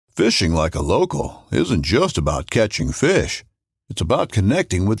Fishing like a local isn't just about catching fish. It's about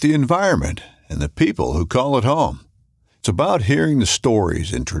connecting with the environment and the people who call it home. It's about hearing the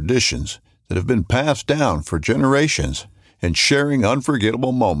stories and traditions that have been passed down for generations and sharing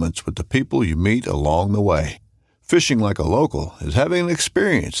unforgettable moments with the people you meet along the way. Fishing like a local is having an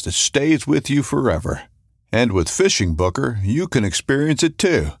experience that stays with you forever. And with Fishing Booker, you can experience it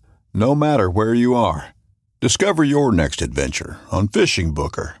too, no matter where you are. Discover your next adventure on Fishing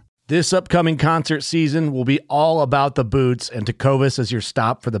Booker. This upcoming concert season will be all about the boots, and Tecovas is your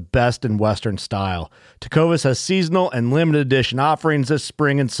stop for the best in Western style. Tecovas has seasonal and limited edition offerings this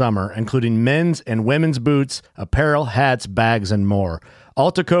spring and summer, including men's and women's boots, apparel, hats, bags, and more.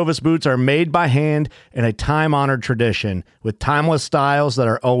 All Tecovas boots are made by hand in a time-honored tradition with timeless styles that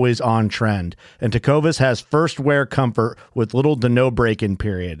are always on trend. And Tecovas has first wear comfort with little to no break-in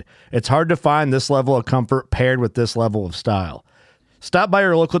period. It's hard to find this level of comfort paired with this level of style. Stop by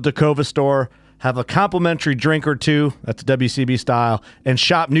your local Tecovas store, have a complimentary drink or two, that's WCB style, and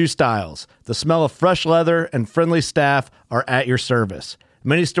shop new styles. The smell of fresh leather and friendly staff are at your service.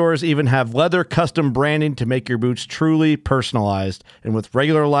 Many stores even have leather custom branding to make your boots truly personalized. And with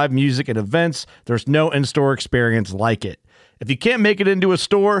regular live music and events, there's no in-store experience like it. If you can't make it into a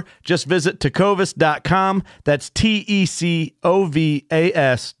store, just visit tecovas.com. That's TECOVAS.com.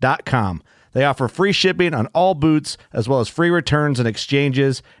 They offer free shipping on all boots, as well as free returns and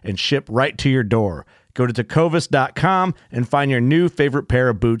exchanges, and ship right to your door. Go to tecovas.com and find your new favorite pair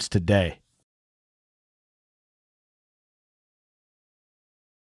of boots today.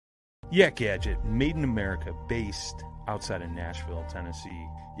 Yak Gadget, made in America, based outside of Nashville, Tennessee.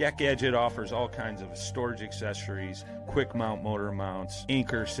 Yak Gadget offers all kinds of storage accessories, quick mount motor mounts,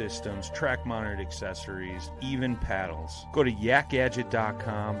 anchor systems, track mounted accessories, even paddles. Go to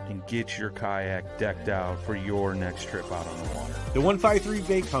yakgadget.com and get your kayak decked out for your next trip out on the water. The 153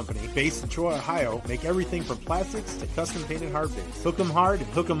 Bait Company, based in Troy, Ohio, make everything from plastics to custom painted hard baits. Hook 'em hard and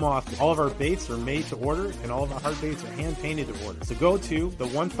hook 'em often. All of our baits are made to order, and all of our hard baits are hand painted to order. So go to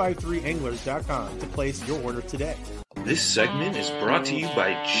the153anglers.com to place your order today. This segment is brought to you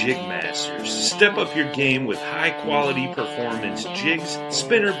by Jigmasters. Step up your game with high-quality performance jigs,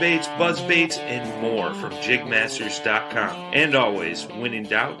 spinner baits, buzz baits, and more from Jigmasters.com. And always, when in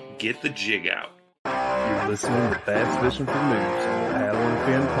doubt, get the jig out. You're listening to Bass Fishing for Noobs on the Paddle and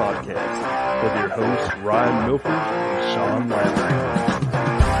Fin podcast with your hosts Ryan Milford and Sean Landry.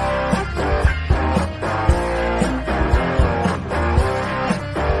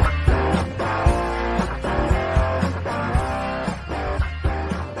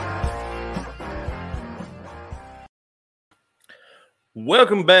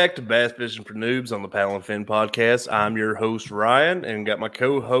 Welcome back to Bass Fishing for Noobs on the Paddle and Fin podcast. I'm your host Ryan and got my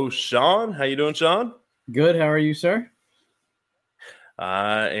co-host Sean. How you doing, Sean? Good. How are you, sir?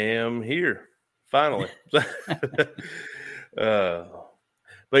 I am here finally. But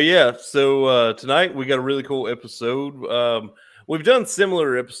yeah, so tonight we got a really cool episode. We've done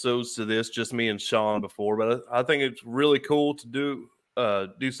similar episodes to this, just me and Sean before, but I think it's really cool to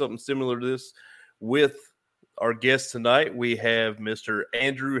do something similar to this with our guest tonight. We have Mr.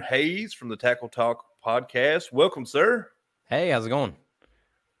 Andrew Hayes from the Tackle Talk podcast. Welcome, sir. Hey, how's it going?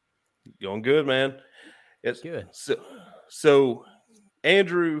 Going good, man. It's good. So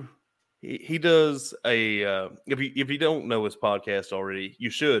Andrew, he does a if you don't know his podcast already, you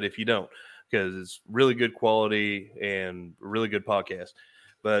should if you don't, because it's really good quality and really good podcast.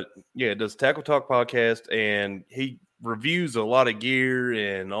 But yeah, it does Tackle Talk podcast, and he reviews a lot of gear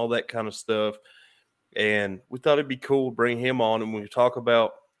and all that kind of stuff. And we thought it'd be cool to bring him on, and we talk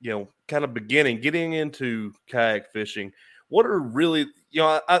about, kind of getting into kayak fishing. What are really,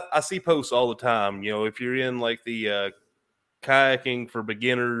 I see posts all the time, if you're in like the kayaking for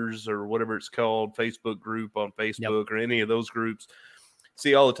beginners or whatever it's called, Facebook group on Facebook, or any of those groups,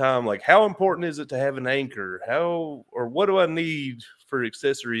 see all the time, like, how important is it to have an anchor? What do I need for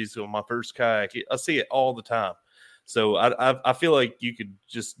accessories on my first kayak? I see it all the time. So I feel like you could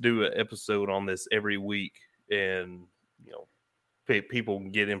just do an episode on this every week, and people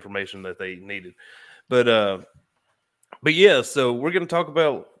can get information that they needed. But yeah, so we're going to talk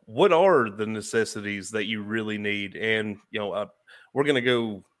about what are the necessities that you really need, and we're going to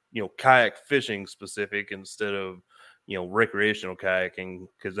go kayak fishing specific instead of recreational kayaking,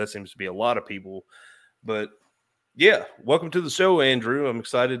 because that seems to be a lot of people. But yeah, welcome to the show, Andrew. I'm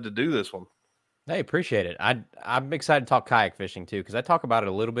excited to do this one. Hey, appreciate it. I'm excited to talk kayak fishing too, because I talk about it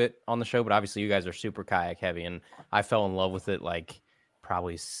a little bit on the show, but obviously you guys are super kayak heavy, and I fell in love with it like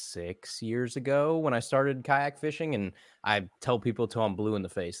probably 6 years ago when I started kayak fishing. And I tell people till I'm blue in the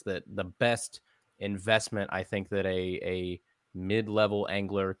face that the best investment I think that a mid-level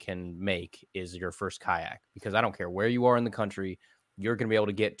angler can make is your first kayak, because I don't care where you are in the country, you're going to be able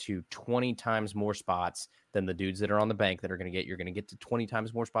to get to 20 times more spots than the dudes that are on the bank that are going to get. You're going to get to 20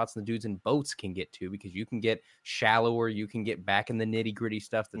 times more spots than the dudes in boats can get to, because you can get shallower, you can get back in the nitty-gritty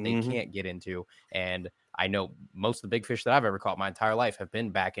stuff that they can't get into. And I know most of the big fish that I've ever caught my entire life have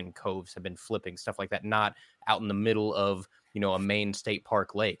been back in coves, have been flipping, stuff like that, not out in the middle of, a main state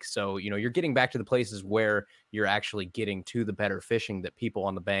park lake. So, you're getting back to the places where you're actually getting to the better fishing that people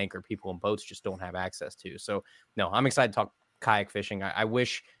on the bank or people in boats just don't have access to. So, no, I'm excited to talk kayak fishing. I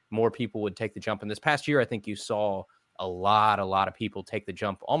wish more people would take the jump. And this past year, I think you saw a lot of people take the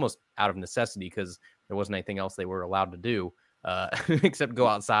jump almost out of necessity, because there wasn't anything else they were allowed to do except go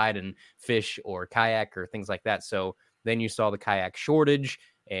outside and fish or kayak or things like that. So then you saw the kayak shortage,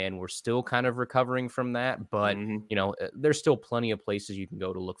 and we're still kind of recovering from that. But, there's still plenty of places you can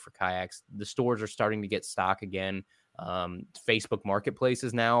go to look for kayaks. The stores are starting to get stock again. Facebook Marketplace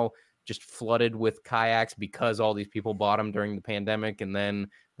is now just flooded with kayaks because all these people bought them during the pandemic, and then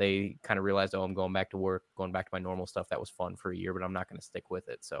they kind of realized, I'm going back to work, going back to my normal stuff. That was fun for a year, but I'm not going to stick with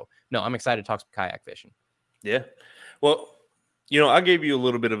it. So no, I'm excited to talk some kayak fishing. Yeah. Well, I gave you a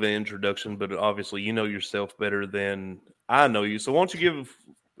little bit of an introduction, but obviously you know yourself better than I know you. So why don't you give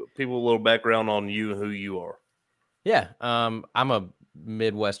people a little background on you and who you are? Yeah. I'm a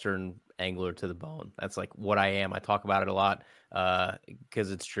Midwestern angler to the bone. That's like what I am. I talk about it a lot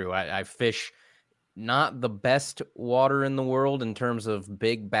because it's true. I fish not the best water in the world in terms of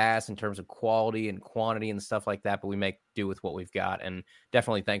big bass, in terms of quality and quantity and stuff like that, but we make do with what we've got, and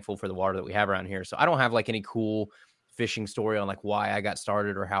definitely thankful for the water that we have around here. So I don't have like any cool fishing story on like why I got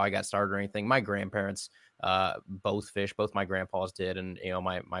started or how I got started or anything. My grandparents both fish, both my grandpas did, and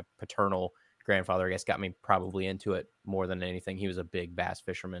my paternal grandfather, I guess, got me probably into it more than anything. He was a big bass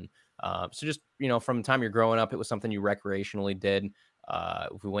fisherman. So just, from the time you're growing up, it was something you recreationally did.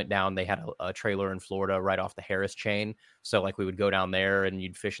 If we went down, they had a trailer in Florida right off the Harris chain. So like we would go down there and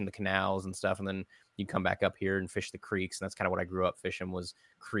you'd fish in the canals and stuff. And then you'd come back up here and fish the creeks. And that's kind of what I grew up fishing, was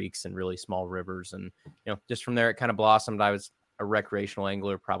creeks and really small rivers. And, just from there, it kind of blossomed. I was a recreational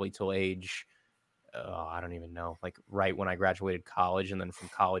angler probably till age, I don't even know, like right when I graduated college. And then from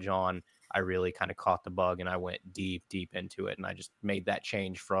college on, I really kind of caught the bug and I went deep into it. And I just made that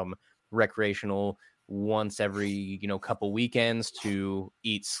change from recreational once every, couple weekends to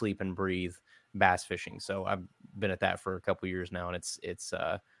eat, sleep, and breathe bass fishing. So I've been at that for a couple years now. And it's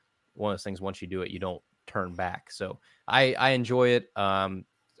one of those things, once you do it, you don't turn back. So I enjoy it.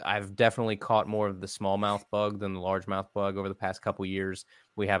 I've definitely caught more of the smallmouth bug than the largemouth bug over the past couple years.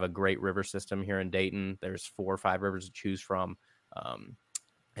 We have a great river system here in Dayton. There's 4 or 5 rivers to choose from.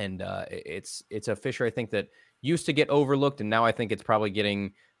 And it's a fishery, I think, that used to get overlooked, and now I think it's probably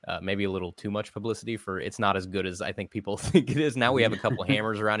getting maybe a little too much publicity for it's not as good as I think people think it is. Now we have a couple of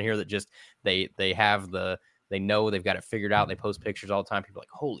hammers around here that just they know they've got it figured out. They post pictures all the time. People are like,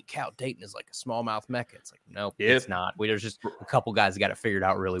 holy cow, Dayton is like a smallmouth mecca. It's like, no, it's not. There's just a couple guys that got it figured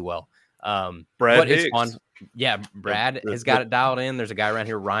out really well. Brad but Hicks. It's fun. Yeah, Brad has got it dialed in. There's a guy around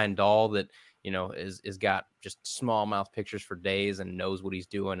here, Ryan Dahl, that is got just smallmouth pictures for days and knows what he's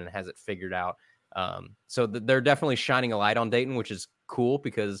doing and has it figured out. So they're definitely shining a light on Dayton, which is cool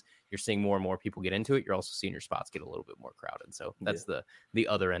because you're seeing more and more people get into it. You're also seeing your spots get a little bit more crowded. So that's the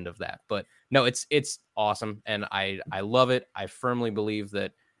other end of that. But no, it's awesome. And I love it. I firmly believe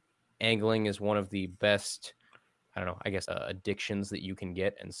that angling is one of the best, addictions that you can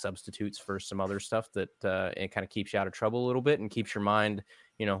get, and substitutes for some other stuff that it kind of keeps you out of trouble a little bit and keeps your mind,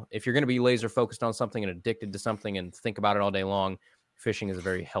 if you're going to be laser focused on something and addicted to something and think about it all day long, fishing is a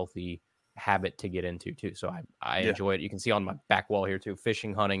very healthy habit to get into too. So I enjoy it. You can see on my back wall here too,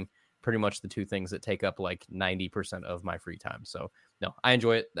 fishing, hunting, pretty much the 2 things that take up like 90% of my free time. So no, I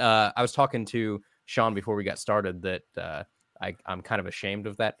enjoy it. I was talking to Sean before we got started that I'm kind of ashamed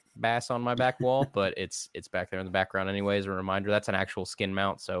of that bass on my back wall, but it's back there in the background anyways. A reminder, that's an actual skin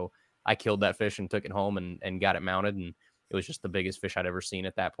mount. So I killed that fish and took it home and got it mounted. And it was just the biggest fish I'd ever seen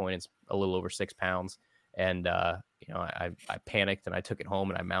at that point. It's a little over 6 pounds. And, I panicked and I took it home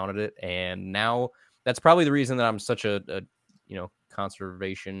and I mounted it. And now that's probably the reason that I'm such a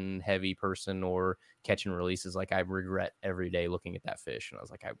conservation heavy person, or catch and releases. Like I regret every day looking at that fish. And I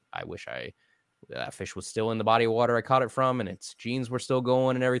was like, I wish that fish was still in the body of water I caught it from, and its genes were still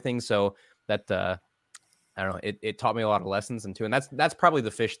going and everything. So that, I don't know, it taught me a lot of lessons and that's probably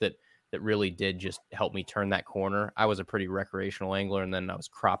the fish that really did just help me turn that corner. I was a pretty recreational angler, and then I was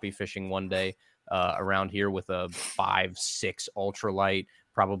crappie fishing one day around here with a 5'6" ultralight,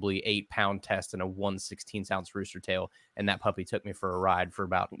 probably 8-pound test and a 1/16-ounce rooster tail. And that puppy took me for a ride for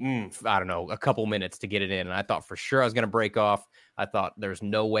about, I don't know, a couple minutes to get it in. And I thought for sure I was going to break off. I thought there's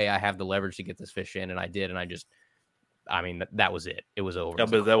no way I have the leverage to get this fish in. And I did. And that was it. It was over. Yeah,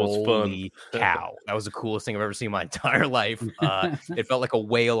 but that was fun. Holy cow. That was the coolest thing I've ever seen in my entire life. It felt like a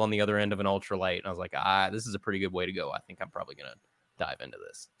whale on the other end of an ultralight. And I was like, this is a pretty good way to go. I think I'm probably going to dive into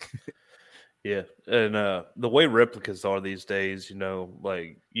this. Yeah, and the way replicas are these days,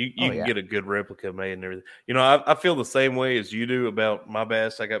 like you can get a good replica made and everything. I feel the same way as you do about my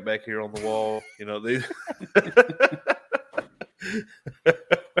bass I got back here on the wall. These.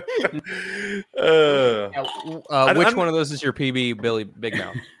 Which one of those is your PB, Billy Big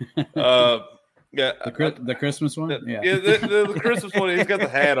Mouth? Yeah, the Christmas one. Yeah, the Christmas one. He's got the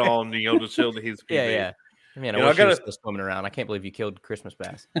hat on, to show that he's PB. Yeah. Man, I wish he was still swimming around. I can't believe you killed Christmas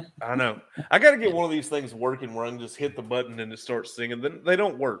bass. I know. I got to get one of these things working where I can just hit the button and it starts singing. Then they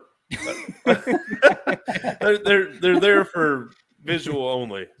don't work. they're there for visual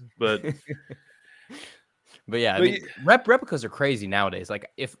only. But yeah, replicas are crazy nowadays.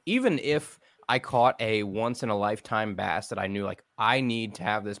 Like even if I caught a once in a lifetime bass that I knew like I need to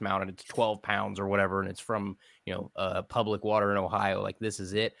have this mounted, it's 12 pounds or whatever, and it's from public water in Ohio. Like this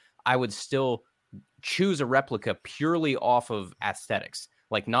is it. I would still choose a replica purely off of aesthetics,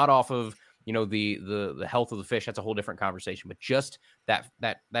 like not off of the health of the fish. That's a whole different conversation, but just that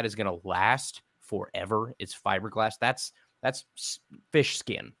is going to last forever. It's fiberglass. That's fish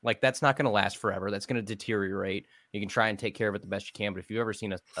skin. Like that's not going to last forever. That's going to deteriorate. You can try and take care of it the best you can, but if you've ever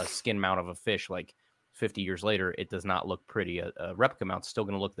seen a skin mount of a fish like 50 years later, it does not look pretty. A replica mount's still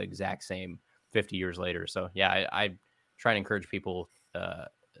going to look the exact same 50 years later. So yeah, I try and encourage people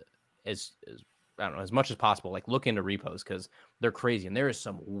as much as possible, like look into repos because they're crazy. And there is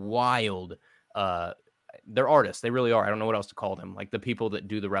some wild, they're artists. They really are. I don't know what else to call them. Like the people that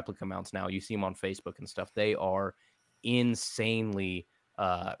do the replica mounts now, you see them on Facebook and stuff. They are insanely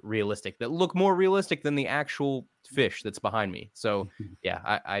realistic, that look more realistic than the actual fish that's behind me. So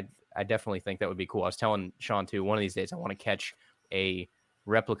yeah, I definitely think that would be cool. I was telling Sean too, one of these days I want to catch a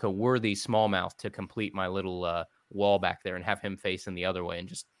replica worthy smallmouth to complete my little wall back there and have him facing the other way and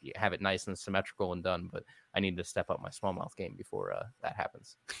just have it nice and symmetrical and done. But I need to step up my smallmouth game before that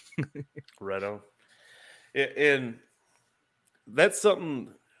happens. Right on. And that's something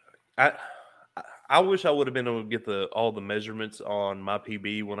I wish I would have been able to get all the measurements on my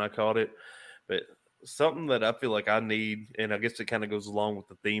PB when I caught it, but something that I feel like I need, and I guess it kind of goes along with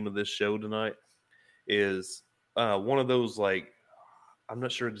the theme of this show tonight, is one of those, like, I'm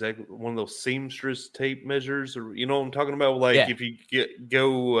not sure exactly, one of those seamstress tape measures, or what I'm talking about? Like if you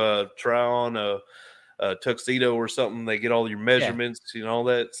go try on a tuxedo or something, they get all your measurements and all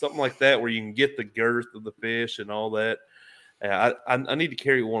that, something like that, where you can get the girth of the fish and all that. I need to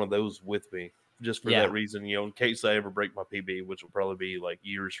carry one of those with me just for that reason, in case I ever break my PB, which will probably be like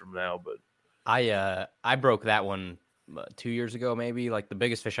years from now. But I broke that one 2 years ago, maybe. Like the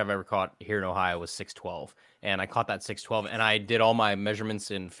biggest fish I've ever caught here in Ohio was 612, and I caught that 612, and I did all my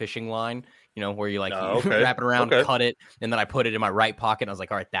measurements in fishing line, where you like wrap it around, cut it, and then I put it in my right pocket. And I was like,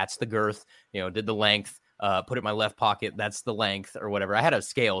 all right, that's the girth. Did the length, put it in my left pocket, that's the length or whatever. I had a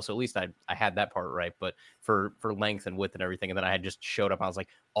scale, so at least I had that part right. But for length and width and everything, and then I had just showed up. I was like,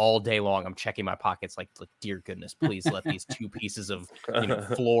 all day long, I'm checking my pockets, like dear goodness, please let these 2 pieces of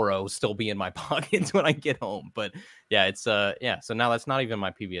fluoro still be in my pockets when I get home. But yeah, it's so now that's not even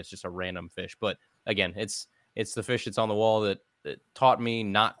my PB, it's just a random fish. But again, it's the fish that's on the wall that taught me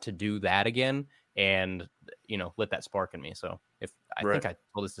not to do that again, and lit that spark in me. So I think I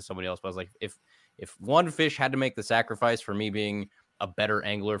told this to somebody else, but I was like, if one fish had to make the sacrifice for me being a better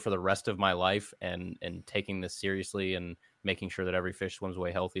angler for the rest of my life and taking this seriously and making sure that every fish swims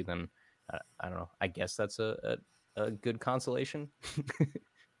away healthy, then I don't know. I guess that's a good consolation.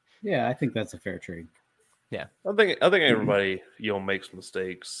 Yeah, I think that's a fair trade. Yeah, I think everybody makes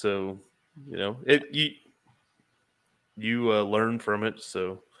mistakes, so you learn from it.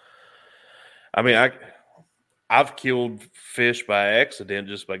 So I mean, I've killed fish by accident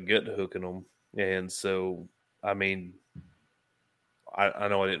just by gut hooking them, and so I mean, I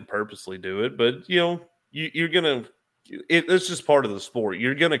know I didn't purposely do it, but you're gonna. It's just part of the sport.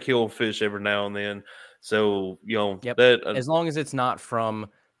 You're gonna kill fish every now and then, so that as long as it's not from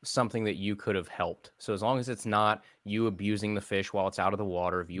something that you could have helped. So as long as it's not you abusing the fish while it's out of the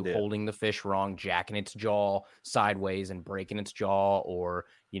water, if you holding the fish wrong, jacking its jaw sideways and breaking its jaw, or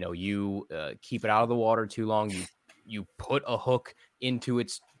you keep it out of the water too long, you put a hook into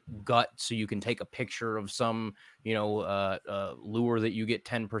its gut so you can take a picture of some, lure that you get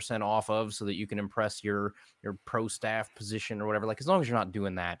 10% off of so that you can impress your pro staff position or whatever. Like, as long as you're not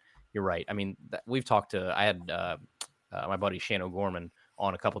doing that, you're right. I mean, I had my buddy Shan O'Gorman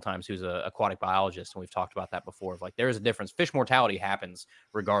on a couple times, who's an aquatic biologist, and we've talked about that before. Of like, there is a difference. Fish mortality happens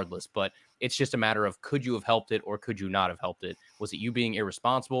regardless, but it's just a matter of, could you have helped it or could you not have helped it? Was it you being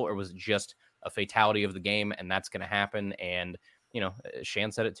irresponsible, or was it just a fatality of the game, and that's going to happen? And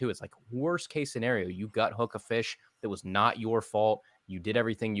Shan said it too. It's like, worst case scenario, you gut hook a fish that was not your fault. You did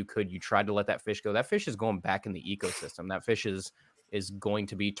everything you could. You tried to let that fish go. That fish is going back in the ecosystem. That fish is going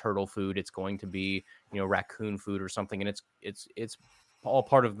to be turtle food. It's going to be, raccoon food or something. And it's all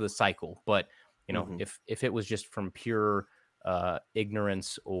part of the cycle. But, if it was just from pure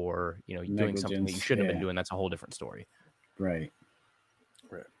ignorance or, doing something that you shouldn't have been doing, that's a whole different story. Right.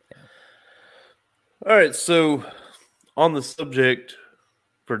 Yeah. All right. So on the subject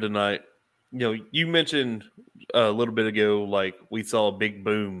for tonight, you mentioned a little bit ago, like, we saw a big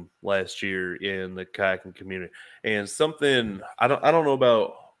boom last year in the kayaking community, and something I don't know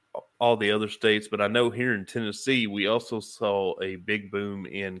about all the other states, but I know here in Tennessee, we also saw a big boom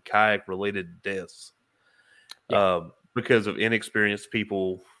in kayak related deaths because of inexperienced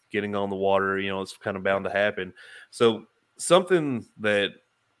people getting on the water. It's kind of bound to happen. So something that,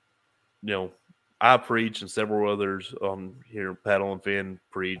 I preach and several others on here, Paddle and Fin,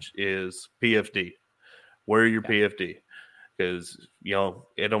 preach is PFD. Wear your PFD, because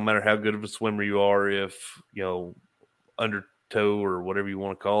it don't matter how good of a swimmer you are, if undertow or whatever you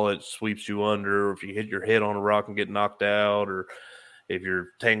want to call it sweeps you under, or if you hit your head on a rock and get knocked out, or if you're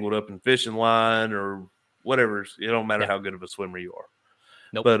tangled up in fishing line or whatever. It don't matter how good of a swimmer you are.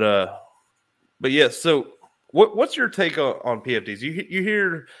 Nope. But yeah. So what's your take on PFDs? You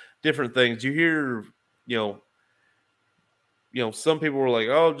hear different things. You hear, some people were like,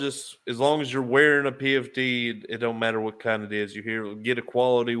 oh, just as long as you're wearing a PFD, it don't matter what kind it is. You hear, get a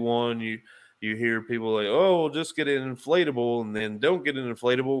quality one. You hear people like, oh, just get an inflatable, and then don't get an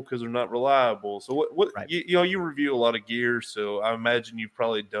inflatable because they're not reliable. So what right. You review a lot of gear, so I imagine you've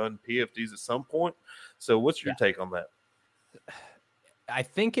probably done PFDs at some point. So what's your take on that? I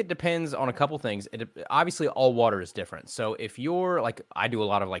think it depends on a couple things. Obviously, all water is different. So if you're like, I do a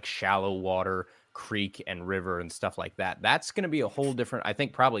lot of like shallow water, creek and river and stuff like that, that's going to be a whole different, I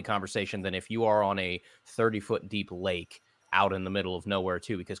think, probably conversation than if you are on a 30-foot deep lake out in the middle of nowhere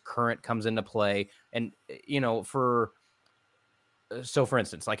too, because current comes into play. And, for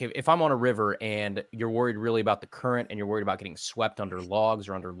instance, like if I'm on a river and you're worried really about the current and you're worried about getting swept under logs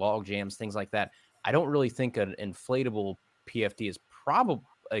or under log jams, things like that, I don't really think an inflatable PFD is probably,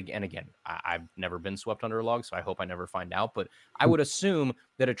 and again, I've never been swept under a log, so I hope I never find out, but I would assume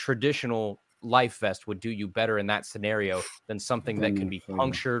that a traditional life vest would do you better in that scenario than something that can be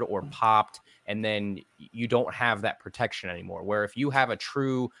punctured or popped, and then you don't have that protection anymore. Where if you have a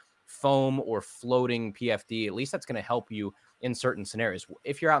true foam or floating PFD, at least that's going to help you in certain scenarios.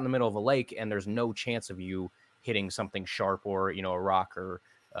 If you're out in the middle of a lake and there's no chance of you hitting something sharp or, a rock or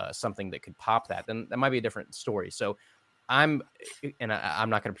something that could pop that, then that might be a different story. So I'm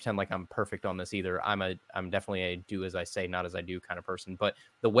not going to pretend like I'm perfect on this either. I'm definitely a do as I say, not as I do kind of person. But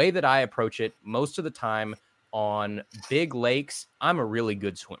the way that I approach it most of the time on big lakes, I'm a really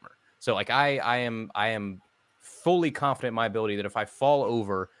good swimmer. So like I am fully confident in my ability that if I fall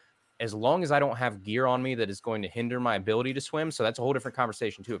over, as long as I don't have gear on me that is going to hinder my ability to swim. So that's a whole different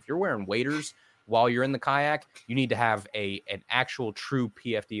conversation too. If you're wearing waders while you're in the kayak, you need to have an actual true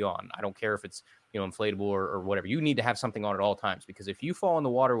PFD on. I don't care if it's inflatable or whatever. You need to have something on at all times, because if you fall in the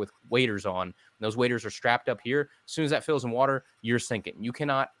water with waders on, and those waders are strapped up here, as soon as that fills in water, you're sinking. You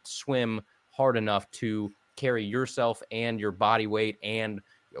cannot swim hard enough to carry yourself and your body weight and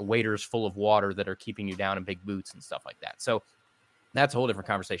waders full of water that are keeping you down in big boots and stuff like that. So that's a whole different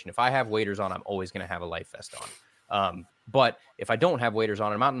conversation. If I have waders on, I'm always going to have a life vest on. But if I don't have waders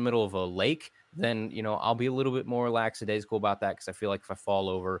on, I'm out in the middle of a lake, then, I'll be a little bit more lackadaisical about that, because I feel like if I fall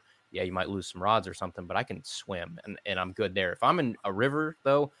over, yeah, you might lose some rods or something, but I can swim and I'm good there. If I'm in a river,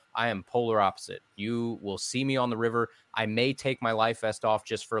 though, I am polar opposite. You will see me on the river. I may take my life vest off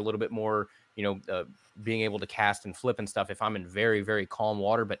just for a little bit more, being able to cast and flip and stuff if I'm in very, very calm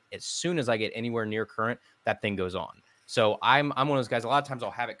water. But as soon as I get anywhere near current, that thing goes on. So I'm one of those guys. A lot of times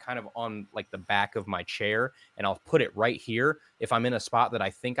I'll have it kind of on like the back of my chair, and I'll put it right here if I'm in a spot that I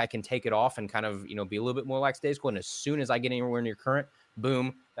think I can take it off and kind of, be a little bit more lackadaisical. And as soon as I get anywhere near current,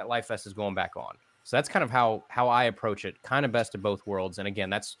 boom, that life vest is going back on. So that's kind of how I approach it, kind of best of both worlds. And again,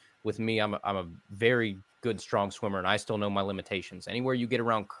 that's with me. I'm a very good, strong swimmer, and I still know my limitations. Anywhere you get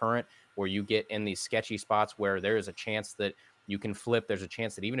around current, or you get in these sketchy spots where there is a chance that you can flip. There's a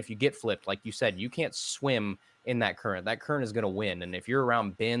chance that even if you get flipped, like you said, you can't swim in that current. That current is going to win. And if you're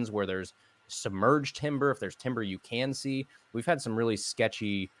around bends where there's submerged timber, if there's timber you can see, we've had some really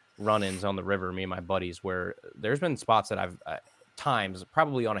sketchy run-ins on the river, me and my buddies, where there's been spots that I've times,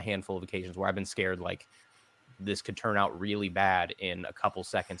 probably on a handful of occasions, where I've been scared like this could turn out really bad in a couple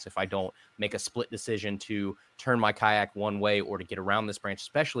seconds if I don't make a split decision to turn my kayak one way or to get around this branch,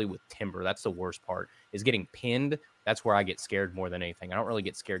 especially with timber. That's the worst part, is getting pinned. That's where I get scared more than anything. I don't really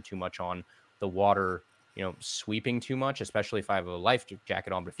get scared too much on the water, sweeping too much, especially if I have a life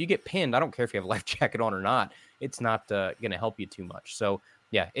jacket on. But if you get pinned, I don't care if you have a life jacket on or not, it's not going to help you too much. So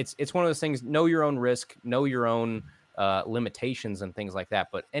yeah, it's one of those things. Know your own risk, know your own limitations and things like that.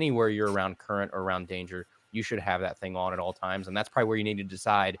 But anywhere you're around current or around danger, you should have that thing on at all times. And that's probably where you need to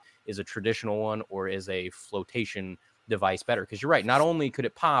decide, is a traditional one or is a flotation device better? Because you're right. Not only could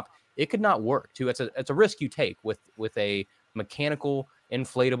it pop, it could not work too. It's a risk you take with a mechanical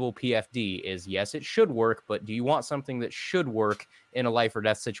inflatable PFD. Is yes, it should work, but do you want something that should work in a life or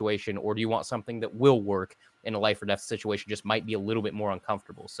death situation, or do you want something that will work in a life or death situation, just might be a little bit more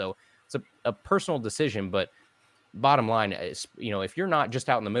uncomfortable? So it's a personal decision, but bottom line is, if you're not just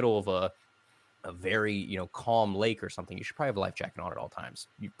out in the middle of a very, calm lake or something, you should probably have a life jacket on at all times.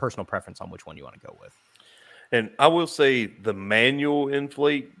 Your personal preference on which one you want to go with. And I will say the manual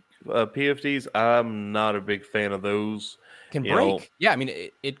inflate PFDs, I'm not a big fan of those. Can break. Yeah, I mean,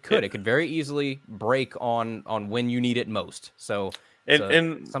 it could. It could very easily break on when you need it most. So,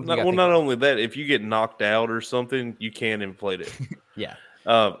 not only that, if you get knocked out or something, you can inflate it. Yeah.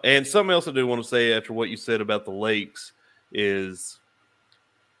 And something else I do want to say after what you said about the lakes is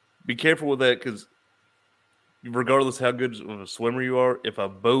be careful with that, because regardless how good of a swimmer you are, if a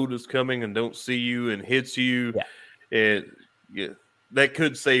boat is coming and don't see you and hits you, that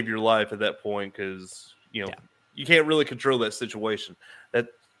could save your life at that point, because you can't really control that situation.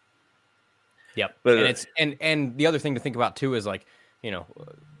 Yep. But and the other thing to think about too is, like,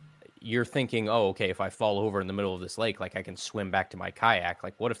 you're thinking, oh, okay, if I fall over in the middle of this lake, like, I can swim back to my kayak.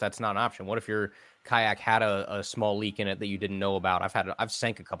 Like, what if that's not an option? What if your kayak had a small leak in it that you didn't know about? I've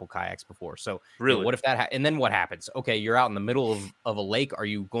sank a couple kayaks before. So really, what if that and then what happens? Okay, you're out in the middle of a lake. Are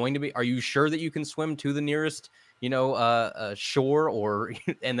you sure that you can swim to the nearest, shore, or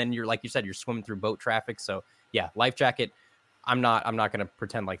and then you're, like you said, you're swimming through boat traffic. So yeah, life jacket. I'm not going to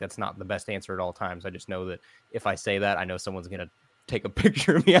pretend like that's not the best answer at all times. I just know that if I say that, I know someone's going to take a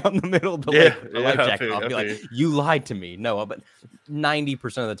picture of me out in the middle of the lake with a life jacket. I'll be like, you lied to me. No, but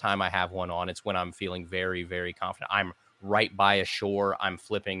 90% of the time I have one on. It's when I'm feeling very, very confident. I'm right by a shore. I'm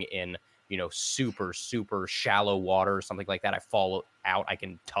flipping in, super, super shallow water or something like that. I fall out. I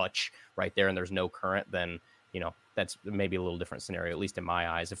can touch right there and there's no current. Then, that's maybe a little different scenario, at least in my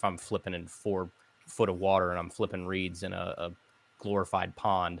eyes. If I'm flipping in 4 foot of water and I'm flipping reeds in a glorified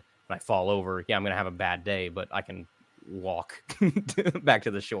pond and I fall over, I'm going to have a bad day, but I can walk back to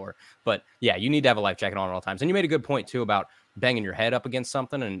the shore. But yeah, you need to have a life jacket on at all times. And you made a good point too about banging your head up against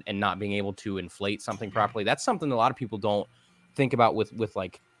something and not being able to inflate something properly. That's something a lot of people don't think about with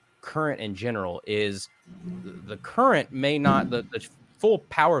like current in general. Is the current may not, the full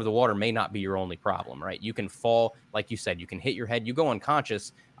power of the water may not be your only problem, right? You can fall, like you said, you can hit your head, you go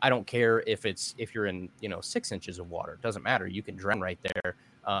unconscious. I don't care if you're in 6 inches of water, it doesn't matter. You can drown right there.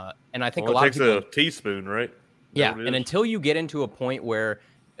 And I think a lot of people, a teaspoon, right? Yeah, and until you get into a point where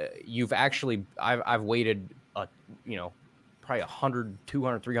you've actually, I've waded, probably 100,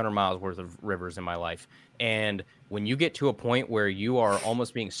 200, 300 miles worth of rivers in my life. And when you get to a point where you are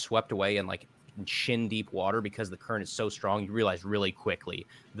almost being swept away in like shin deep water because the current is so strong, you realize really quickly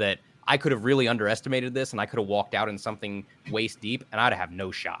that I could have really underestimated this and I could have walked out in something waist deep and I'd have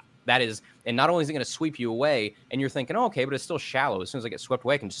no shot. That is, and not only is it going to sweep you away and you're thinking, oh, okay, but it's still shallow. As soon as I get swept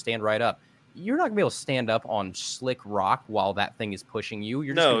away, I can just stand right up. You're not going to be able to stand up on slick rock while that thing is pushing you.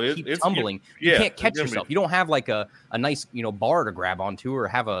 You're just going to keep tumbling. You can't catch yourself. You don't have like a nice, bar to grab onto or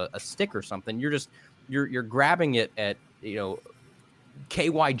have a stick or something. You're just, you're grabbing it at,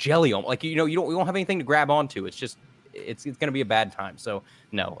 KY jelly. Like, you don't have anything to grab onto. It's just, it's going to be a bad time. So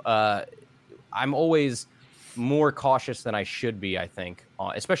no, I'm always more cautious than I should be, I think,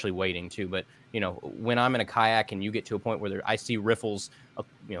 especially wading too. But, when I'm in a kayak and you get to a point where I see riffles,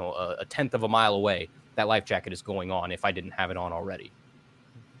 a tenth of a mile away, that life jacket is going on if I didn't have it on already.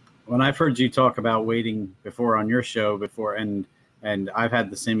 When I've heard you talk about wading before on your show before, and I've had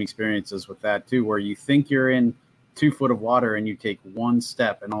the same experiences with that too, where you think you're in 2 foot of water and you take one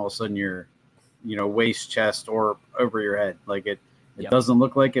step and all of a sudden you're, waist, chest, or over your head. Like it doesn't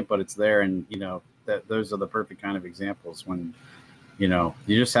look like it, but it's there. And, those are the perfect kind of examples when, you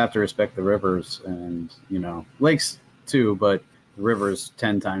just have to respect the rivers and, lakes. too, but the river's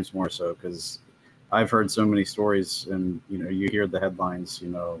 10 times more so, because I've heard so many stories, and you hear the headlines,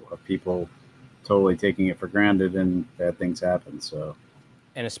 of people totally taking it for granted and bad things happen. So,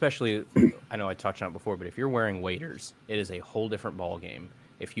 and especially, I know I touched on it before, but if you're wearing waders, it is a whole different ball game.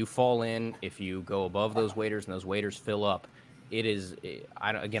 If you fall in, if you go above those waders and those waders fill up, it is.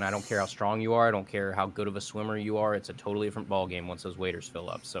 I don't care how strong you are. I don't care how good of a swimmer you are. It's a totally different ball game once those waders fill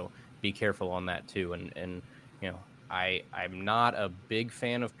up. So be careful on that too. And I'm not a big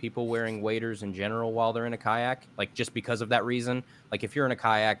fan of people wearing waders in general while they're in a kayak, like just because of that reason. Like if you're in a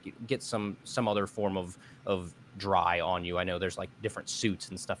kayak, get some other form of dry on you. I know there's like different suits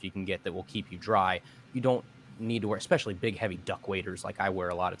and stuff you can get that will keep you dry. You don't need to wear, especially big heavy duck waders like I wear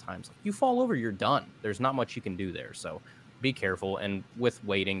a lot of times. Like you fall over, you're done. There's not much you can do there. So be careful. And with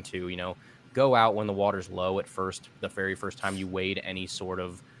wading too, go out when the water's low at first, the very first time you wade any sort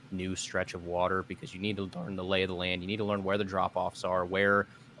of new stretch of water, because you need to learn the lay of the land. You need to learn where the drop-offs are, where,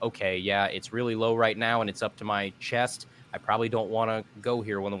 okay, yeah, it's really low right now and it's up to my chest. I probably don't want to go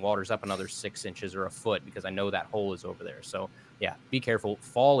here when the water's up another 6 inches or a foot, because I know that hole is over there. So yeah, be careful.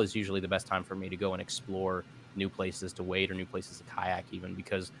 Fall is usually the best time for me to go and explore new places to wade or new places to kayak, even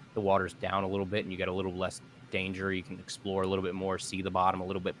because the water's down a little bit and you get a little less danger. You can explore a little bit more, see the bottom a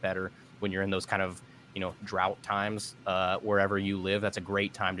little bit better when you're in those kind of drought times, wherever you live. That's a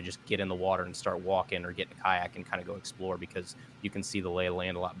great time to just get in the water and start walking or get in a kayak and kind of go explore, because you can see the lay of the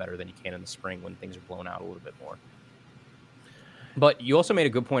land a lot better than you can in the spring when things are blown out a little bit more. But you also made a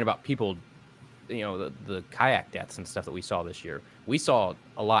good point about people, the kayak deaths and stuff that we saw this year. We saw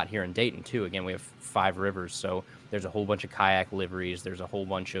a lot here in Dayton too. Again, we have 5 rivers, so there's a whole bunch of kayak liveries. There's a whole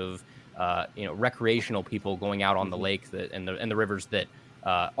bunch of recreational people going out on the lake and the rivers that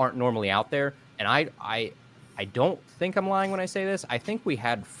aren't normally out there. And I don't think I'm lying when I say this. I think we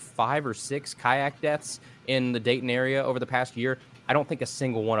had 5 or 6 kayak deaths in the Dayton area over the past year. I don't think a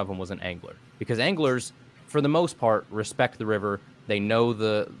single one of them was an angler, because anglers, for the most part, respect the river. They know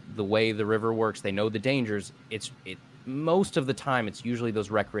the way the river works. They know the dangers. Most of the time, it's usually those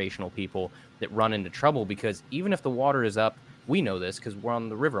recreational people that run into trouble, because even if the water is up, we know this because we're on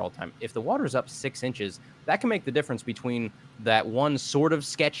the river all the time. If the water is up 6 inches, that can make the difference between that one sort of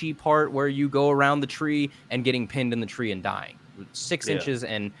sketchy part where you go around the tree and getting pinned in the tree and dying. 6 inches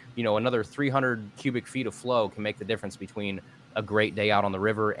and, another 300 cubic feet of flow can make the difference between a great day out on the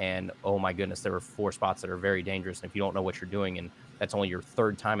river and, oh my goodness, there are 4 spots that are very dangerous. And if you don't know what you're doing and that's only your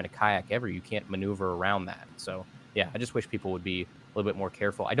 3rd time in a kayak ever, you can't maneuver around that. So yeah, I just wish people would be a little bit more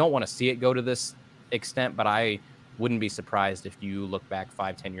careful. I don't want to see it go to this extent, but I wouldn't be surprised if you look back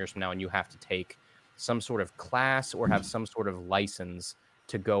 5-10 years from now and you have to take some sort of class or have some sort of license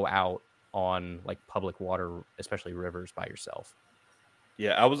to go out on like public water, especially rivers, by yourself.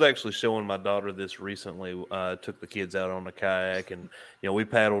 Yeah, I was actually showing my daughter this recently. Took the kids out on a kayak, and we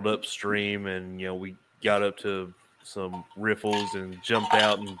paddled upstream, and we got up to some riffles and jumped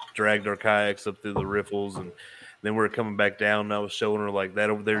out and dragged our kayaks up through the riffles, and then we were coming back down. And I was showing her like that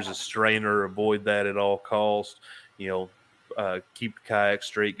over there's a strainer. Avoid that at all costs. Keep the kayak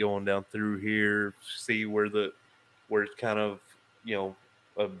straight going down through here. See where it's kind of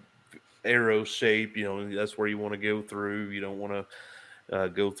a arrow shape. That's where you want to go through. You don't want to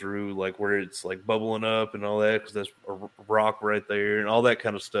go through like where it's like bubbling up and all that, because that's a rock right there and all that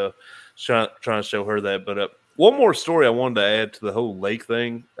kind of stuff. Trying to show her that. But one more story I wanted to add to the whole lake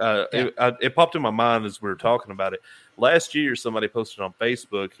thing. It popped in my mind as we were talking about it. Last year, somebody posted on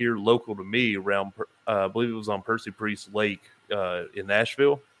Facebook here local to me around, I believe it was on Percy Priest Lake in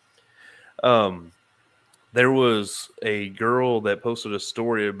Nashville. There was a girl that posted a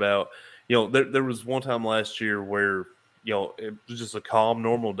story about, there was one time last year where it was just a calm,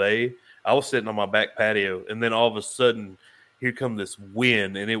 normal day. I was sitting on my back patio, and then all of a sudden, here come this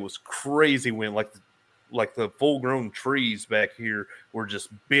wind, and it was crazy wind, like the full-grown trees back here were just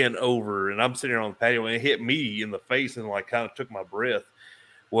bent over, and I'm sitting on the patio, and it hit me in the face and like kind of took my breath.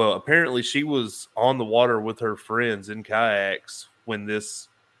 Well, apparently she was on the water with her friends in kayaks when this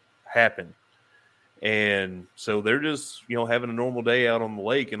happened. And so they're just, having a normal day out on the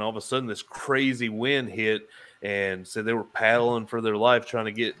lake, and all of a sudden this crazy wind hit, and so they were paddling for their life trying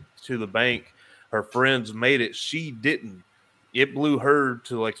to get to the bank. Her friends made it. She didn't. It blew her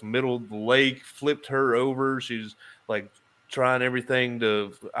to like the middle of the lake, flipped her over. She was like trying everything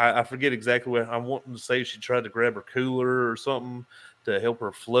to, I forget exactly what I'm wanting to say. She tried to grab her cooler or something to help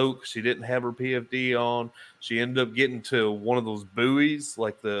her float. She didn't have her PFD on. She ended up getting to one of those buoys,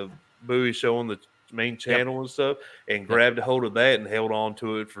 like the buoy showing the main channel and stuff, and grabbed a hold of that and held on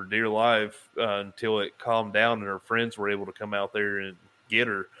to it for dear life until it calmed down and her friends were able to come out there and get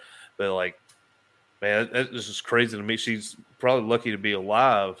her. But like, Man, this is crazy to me. She's probably lucky to be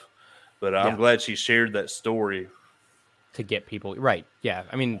alive, but I'm glad she shared that story. To get people right. Yeah.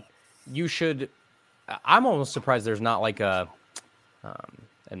 I mean, you should. I'm almost surprised there's not like a,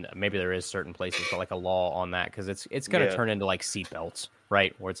 and maybe there is certain places, but like a law on that, because it's going to turn into like seatbelts,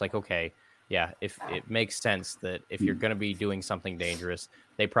 right? Where it's like, okay, yeah, if it makes sense that if you're going to be doing something dangerous,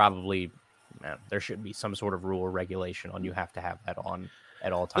 they probably, there should be some sort of rule or regulation on you have to have that on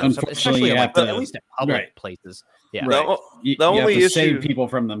at all times, especially at least at public places. Yeah. Right. You only have to save people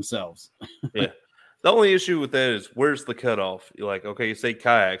from themselves. Yeah. The only issue with that is where's the cutoff? You're like, okay, you say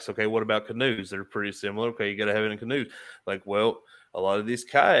kayaks. Okay, what about canoes? They're pretty similar. Okay, you got to have it in canoes. Like, well, a lot of these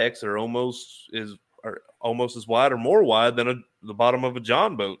kayaks are almost as wide or more wide than the bottom of a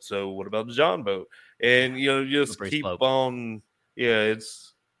John boat. So what about the John boat? And you just keep on. Yeah,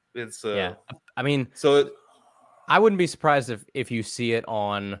 it's. I mean, so I wouldn't be surprised if you see it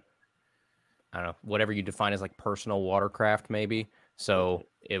on, I don't know, whatever you define as like personal watercraft, maybe. So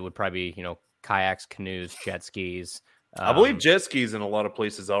it would probably be, kayaks, canoes, jet skis. I believe jet skis in a lot of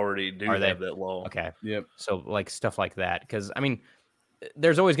places already do have that law. Okay. Yep. So like stuff like that. Because I mean,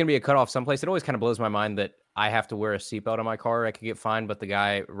 there's always going to be a cutoff someplace. It always kind of blows my mind that I have to wear a seatbelt in my car. I could get fined, but the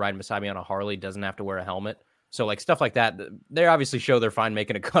guy riding beside me on a Harley doesn't have to wear a helmet. So like stuff like that, they obviously show they're fine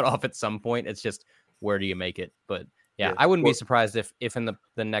making a cutoff at some point. It's just, where do you make it? But yeah, I wouldn't be surprised if in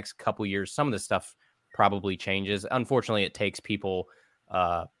the next couple years, some of this stuff probably changes. Unfortunately, it takes people,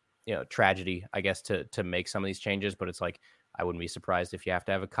 tragedy, I guess, to make some of these changes. But it's like, I wouldn't be surprised if you have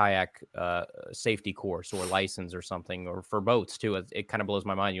to have a kayak safety course or license or something, or for boats too. It kind of blows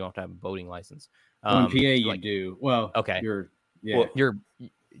my mind. You don't have to have a boating license. In PA, you do. Well, okay.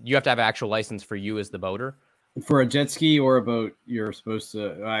 You have to have an actual license for you as the boater. For a jet ski or a boat, you're supposed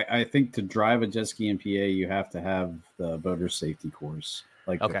to. I think to drive a jet ski in PA, you have to have the boater safety course,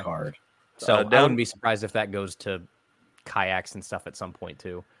 like the card. So I wouldn't be surprised if that goes to kayaks and stuff at some point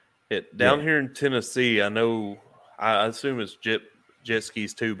too. Down here in Tennessee, I assume it's jet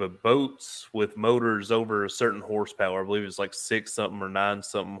skis too, but boats with motors over a certain horsepower, I believe it's like 6 something or 9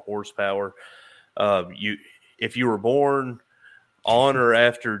 something horsepower. If you were born on or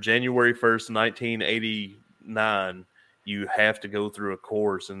after January 1st, 1989, you have to go through a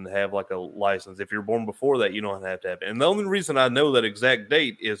course and have like a license. If you're born before that, you don't have to have it. And the only reason I know that exact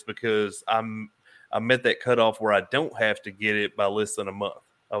date is because I'm at that cutoff where I don't have to get it by less than a month.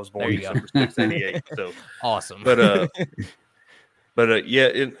 I was born December 6th, 88. So awesome. But yeah,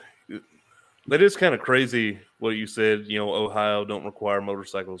 it is kind of crazy what you said. Ohio don't require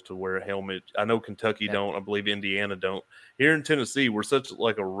motorcycles to wear a helmet. I know Kentucky don't. I believe Indiana don't. Here in Tennessee, we're such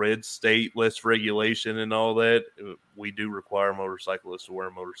like a red state, less regulation and all that. We do require motorcyclists to wear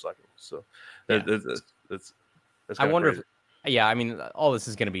motorcycles. So that's I wonder crazy. I mean, all this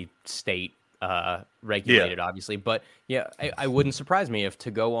is going to be state regulated, obviously, but I wouldn't surprise me if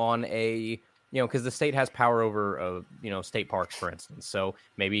to go on a, because the state has power over, state parks, for instance. So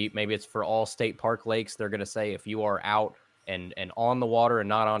maybe it's for all state park lakes. They're going to say if you are out and on the water and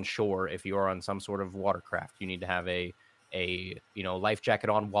not on shore, if you are on some sort of watercraft, you need to have a life jacket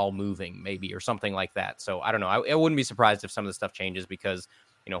on while moving, maybe, or something like that. So I don't know. I wouldn't be surprised if some of this stuff changes because,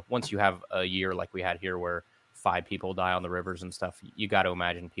 once you have a year like we had here where 5 people die on the rivers and stuff, you got to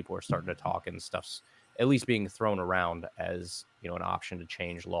imagine people are starting to talk and stuff's at least being thrown around as, an option to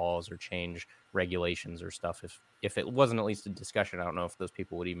change laws or change regulations or stuff. If it wasn't at least a discussion, I don't know if those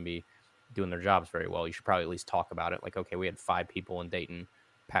people would even be doing their jobs very well. You should probably at least talk about it. Like, okay, we had 5 people in Dayton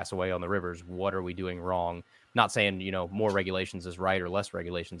pass away on the rivers. What are we doing wrong? Not saying, more regulations is right or less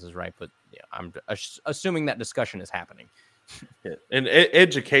regulations is right, but I'm assuming that discussion is happening. Yeah. And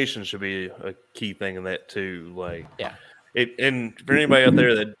education should be a key thing in that too. Like, and for anybody out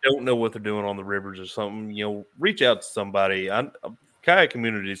there that don't know what they're doing on the rivers or something, reach out to somebody. Kayak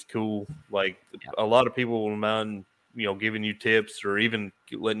community is cool. Like a lot of people will mind, giving you tips or even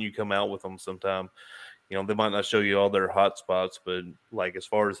letting you come out with them sometime. They might not show you all their hot spots, but like as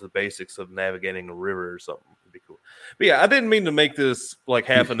far as the basics of navigating a river or something would be cool. But yeah, I didn't mean to make this like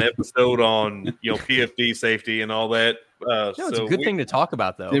half an episode on, PFD safety and all that. No, it's a good thing to talk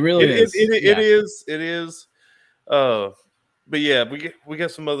about though. It really is. It is. But yeah, we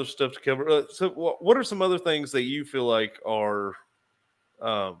got some other stuff to cover. So what are some other things that you feel like are,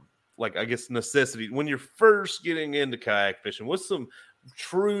 like, I guess, necessities when you're first getting into kayak fishing? What's some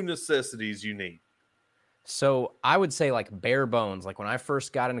true necessities you need? So I would say like bare bones. Like when I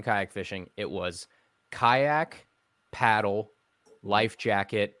first got into kayak fishing, it was kayak, paddle, life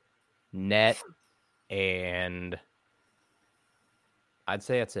jacket, net, and I'd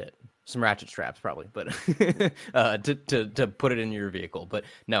say that's it. Some ratchet straps probably, but to put it in your vehicle. But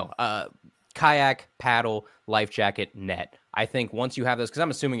no, kayak, paddle, life jacket, net. I think once you have this, because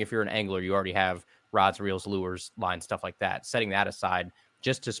I'm assuming if you're an angler, you already have rods, reels, lures, lines, stuff like that. Setting that aside,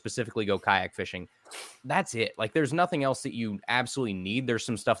 just to specifically go kayak fishing, that's it. Like, there's nothing else that you absolutely need. There's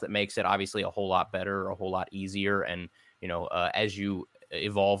some stuff that makes it obviously a whole lot better, a whole lot easier. And, as you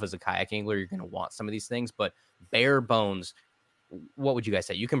evolve as a kayak angler, you're going to want some of these things. But bare bones, what would you guys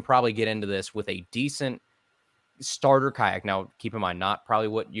say? You can probably get into this with a decent starter kayak. Now, keep in mind, not probably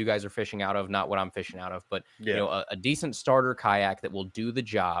what you guys are fishing out of, not what I'm fishing out of, but a decent starter kayak that will do the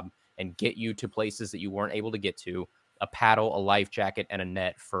job and get you to places that you weren't able to get to. A paddle, a life jacket, and a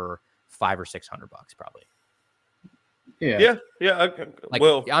net for $500 or $600 probably. Yeah.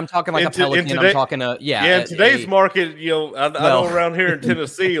 I'm talking like a Pelican. I'm talking in today's market, I know around here in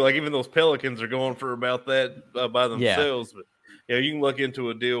Tennessee, like even those Pelicans are going for about that by themselves. But you can look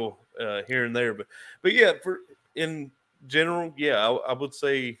into a deal here and there. But yeah, in general, I would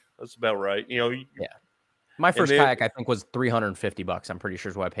say that's about right. My first kayak, I think, was $350. I'm pretty sure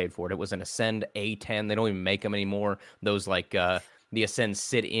is what I paid for it. It was an Ascend A10. They don't even make them anymore. Those the Ascend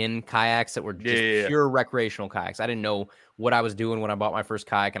sit-in kayaks that were just pure recreational kayaks. I didn't know what I was doing when I bought my first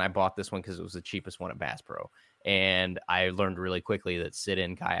kayak, and I bought this one because it was the cheapest one at Bass Pro. And I learned really quickly that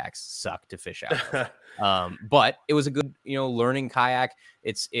sit-in kayaks suck to fish out of. But it was a good, learning kayak.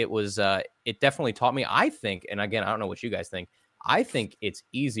 It definitely taught me, I think, and again, I don't know what you guys think, I think it's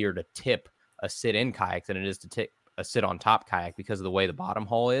easier to tip a sit-in kayak than it is to tip a sit-on-top kayak because of the way the bottom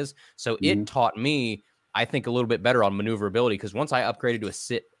hull is. So it taught me, I think, a little bit better on maneuverability, because once I upgraded to a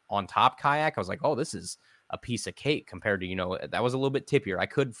sit-on-top kayak, I was like, oh, this is a piece of cake compared to, that was a little bit tippier. I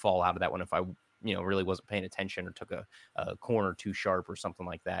could fall out of that one if I, really wasn't paying attention or took a corner too sharp or something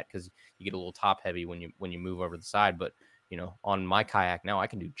like that, because you get a little top-heavy when you move over the side. But, on my kayak now, I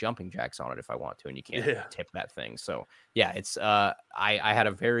can do jumping jacks on it if I want to, and you can't tip that thing. So, yeah, it's I had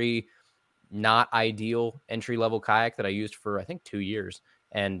a very not ideal entry-level kayak that I used for, I think, 2 years.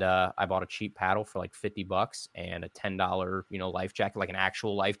 And I bought a cheap paddle for like $50 and a $10, life jacket, like an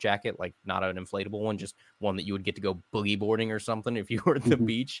actual life jacket, like not an inflatable one, just one that you would get to go boogie boarding or something if you were at the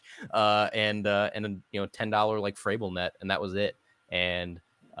beach, and a $10 like Frabill net, and that was it. And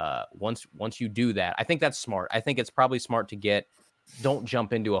once you do that, I think that's smart. I think it's probably smart to don't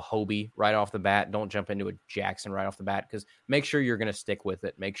jump into a Hobie right off the bat. Don't jump into a Jackson right off the bat, because make sure you're going to stick with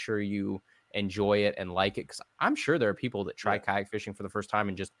it. Make sure you enjoy it and like it, because I'm sure there are people that try kayak fishing for the first time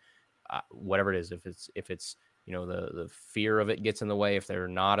and just whatever it is, if it's the fear of it gets in the way, if they're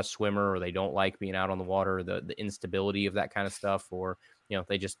not a swimmer or they don't like being out on the water, the instability of that kind of stuff, or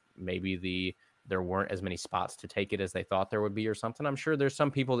they just maybe there weren't as many spots to take it as they thought there would be or something. I'm sure there's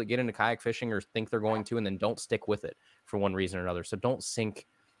some people that get into kayak fishing or think they're going to and then don't stick with it for one reason or another. So don't sink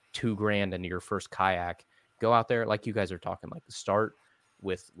 $2,000 into your first kayak. Go out there like you guys are talking, like start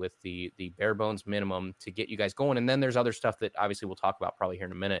with the bare bones minimum to get you guys going. And then there's other stuff that obviously we'll talk about probably here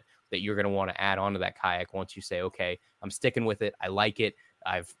in a minute that you're going to want to add on to that kayak once you say, okay, I'm sticking with it. I like it.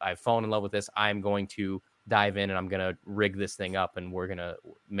 I've fallen in love with this. I'm going to dive in and I'm going to rig this thing up and we're going to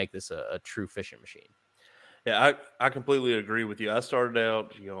make this a true fishing machine. Yeah, I completely agree with you. I started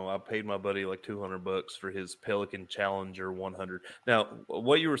out, I paid my buddy like $200 for his Pelican Challenger 100. Now,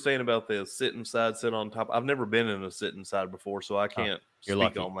 what you were saying about the sit inside, sit on top, I've never been in a sit inside before, so I can't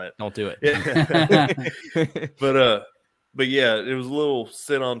speak on that. Don't do it. Yeah. But yeah, it was a little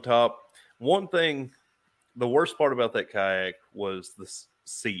sit on top. One thing, the worst part about that kayak was the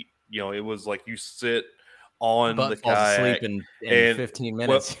seat. It was like you sit on the kayak in 15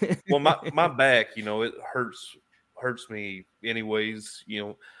 minutes. Well, my back, it hurts me anyways,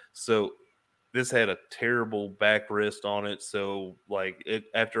 so this had a terrible backrest on it. So like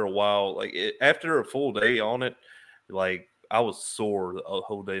after a while, after a full day on it, like I was sore the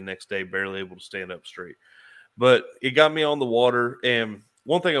whole day, next day, barely able to stand up straight, but it got me on the water. And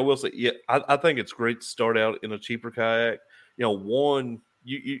one thing I will say, I think it's great to start out in a cheaper kayak.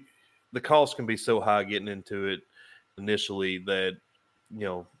 The cost can be so high getting into it initially that,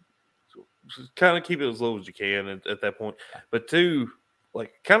 kind of keep it as low as you can at that point. But two,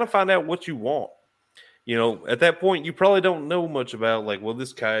 kind of find out what you want. At that point, you probably don't know much about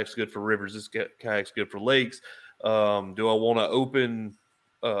this kayak's good for rivers. This kayak's good for lakes. Do I want to open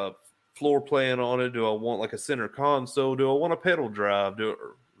floor plan on it? Do I want a center console? Do I want a pedal drive?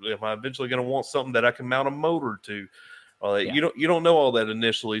 Am I eventually going to want something that I can mount a motor to? You don't know all that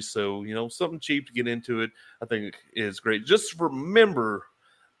initially, so something cheap to get into it, I think, is great. Just remember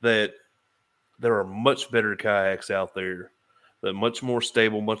that there are much better kayaks out there that are much more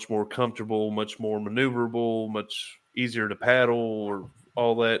stable, much more comfortable, much more maneuverable, much easier to paddle, or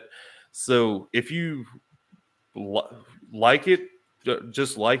all that. So if you like it,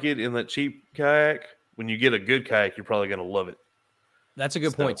 just like it in that cheap kayak, when you get a good kayak, you're probably going to love it. That's a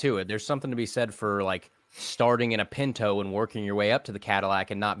good point too. There's something to be said for like starting in a Pinto and working your way up to the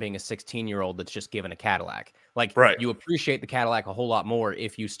Cadillac and not being a 16-year-old that's just given a Cadillac. Like you appreciate the Cadillac a whole lot more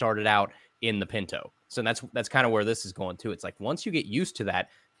if you started out in the Pinto. So that's kind of where this is going too. It's like once you get used to that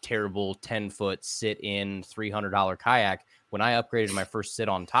terrible 10-foot sit-in $300 kayak, when I upgraded my first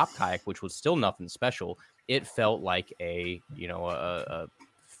sit-on top kayak, which was still nothing special, it felt like a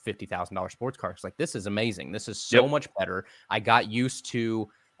 $50,000 sports car. It's like, this is amazing. This is so much better. I got used to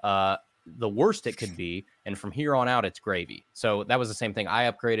the worst it could be, and from here on out, it's gravy. So that was the same thing. I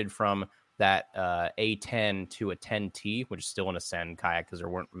upgraded from that A10 to a 10T, which is still an Ascend kayak because there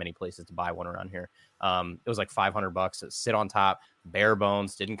weren't many places to buy one around here. It was like $500. It sit on top, bare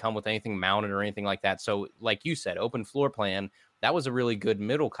bones, didn't come with anything mounted or anything like that. So like you said, open floor plan, that was a really good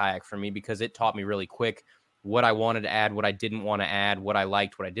middle kayak for me because it taught me really quick what I wanted to add, what I didn't want to add, what I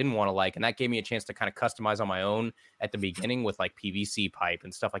liked, what I didn't want to like. And that gave me a chance to kind of customize on my own at the beginning with like PVC pipe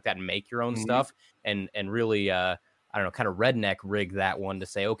and stuff like that and make your own stuff and really, I don't know, kind of redneck rig that one to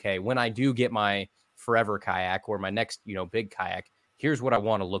say, okay, when I do get my forever kayak or my next, big kayak, here's what I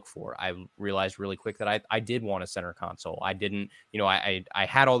want to look for. I realized really quick that I did want a center console. I didn't, I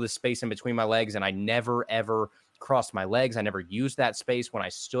had all this space in between my legs and I never, ever crossed my legs. I never used that space. When I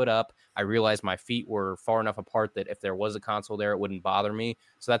stood up, I realized my feet were far enough apart that if there was a console there, it wouldn't bother me.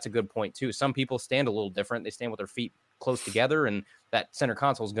 So that's a good point too. Some people stand a little different. They stand with their feet close together and that center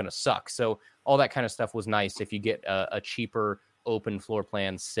console is going to suck. So all that kind of stuff was nice. If you get a cheaper open floor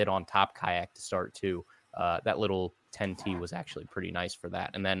plan, sit on top kayak to start too, that little 10T was actually pretty nice for that.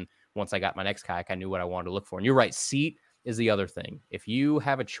 And then once I got my next kayak, I knew what I wanted to look for. And you're right. Seat is the other thing. If you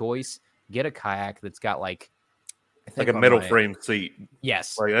have a choice, get a kayak that's got like a metal frame seat.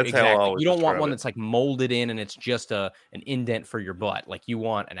 Yes, like that's exactly. How I always you don't want one that's like molded in and it's just an indent for your butt. Like you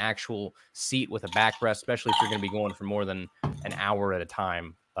want an actual seat with a backrest, especially if you're going to be going for more than an hour at a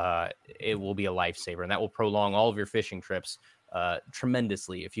time. It will be a lifesaver, and that will prolong all of your fishing trips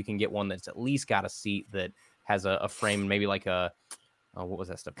tremendously. If you can get one that's at least got a seat that has a frame, maybe like what was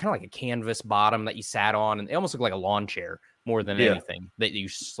that stuff? Kind of like a canvas bottom that you sat on, and it almost looked like a lawn chair more than anything that you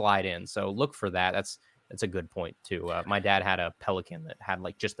slide in. So look for that. That's a good point too. My dad had a Pelican that had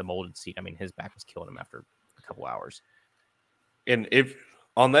like just the molded seat. I mean, his back was killing him after a couple hours. And if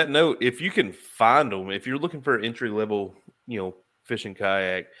on that note, if you can find them, if you're looking for an entry level, fishing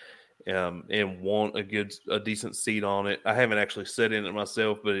kayak, and want a decent seat on it, I haven't actually sat in it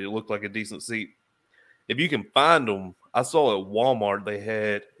myself, but it looked like a decent seat. If you can find them, I saw at Walmart they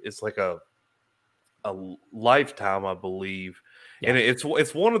had it's like a Lifetime, I believe. Yeah. And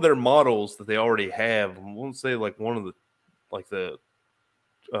it's one of their models that they already have. I won't say like one of the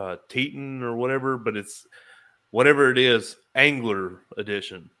Teton or whatever, but it's whatever it is, Angler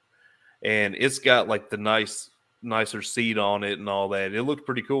edition. And it's got like the nicer seat on it and all that. It looked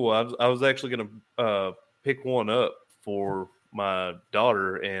pretty cool. I was actually going to pick one up for my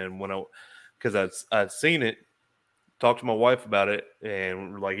daughter, and because I'd seen it, talked to my wife about it,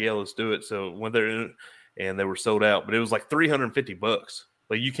 and we're like, yeah, let's do it. So went there and they were sold out, but it was like $350.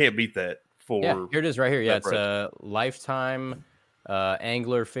 Like you can't beat that for. Yeah, here it is right here. Yeah, it's a Lifetime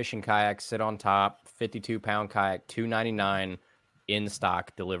Angler fishing kayak, sit on top, 52-pound kayak, $299 in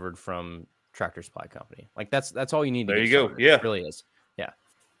stock, delivered from Tractor Supply Company. Like that's all you need. There you go. Yeah, it really is. Yeah,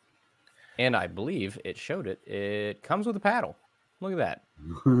 and I believe it showed it. It comes with a paddle. Look at that.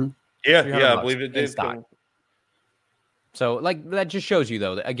 Yeah, I believe it did. So like that just shows you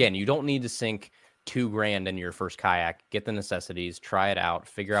though that, again, you don't need to sink $2,000 in your first kayak. Get the necessities, try it out,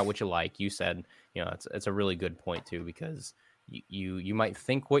 figure out what you like. You said, it's a really good point too, because you might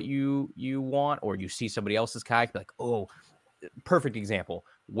think what you want, or you see somebody else's kayak, be like, oh, perfect example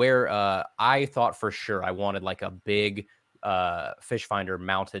where I thought for sure I wanted like a big fish finder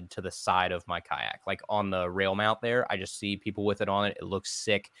mounted to the side of my kayak, like on the rail mount there. I just see people with it on it. It looks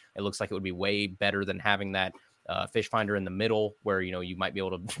sick. It looks like it would be way better than having that fish finder in the middle where, you might be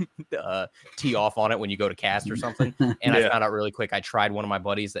able to tee off on it when you go to cast or something. And I found out really quick. I tried one of my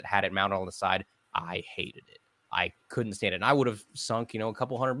buddies that had it mounted on the side. I hated it. I couldn't stand it. And I would have sunk, a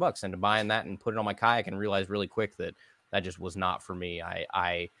couple $100 into buying that and put it on my kayak, and realized really quick that just was not for me.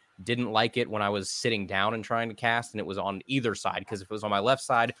 I didn't like it when I was sitting down and trying to cast, and it was on either side, because if it was on my left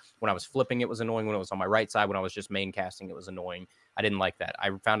side, when I was flipping, it was annoying. When it was on my right side, when I was just main casting, it was annoying. I didn't like that.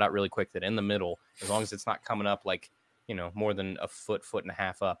 I found out really quick that in the middle, as long as it's not coming up like, more than a foot and a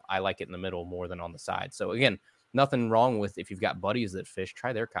half up, I like it in the middle more than on the side. So again, nothing wrong with, if you've got buddies that fish,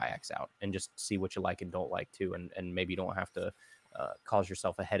 try their kayaks out and just see what you like and don't like too. And maybe you don't have to cause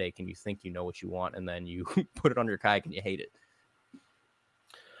yourself a headache and you think you know what you want, and then you put it on your kayak and you hate it.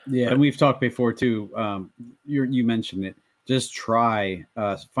 Yeah, and we've talked before too. You mentioned it. Just try,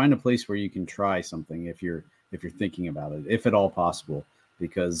 find a place where you can try something if you're thinking about it, if at all possible,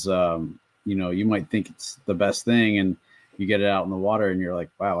 because you might think it's the best thing, and you get it out in the water, and you're like,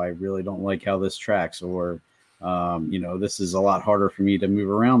 wow, I really don't like how this tracks, or this is a lot harder for me to move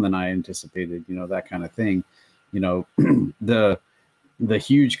around than I anticipated. That kind of thing. The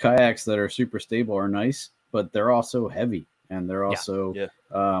huge kayaks that are super stable are nice, but they're also heavy, and they're also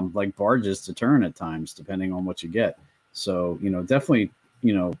like barges to turn at times, depending on what you get. So, definitely,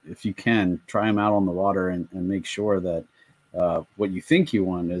 if you can, try them out on the water and make sure that what you think you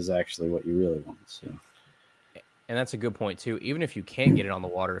want is actually what you really want. So. And that's a good point too. Even if you can't get it on the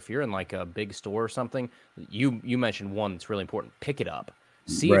water, if you're in like a big store or something, you mentioned one that's really important. Pick it up.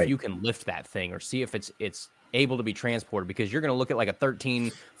 See if you can lift that thing, or see if it's able to be transported, because you're going to look at like a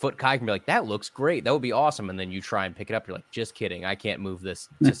 13-foot kayak and be like, that looks great. That would be awesome. And then you try and pick it up. You're like, just kidding. I can't move this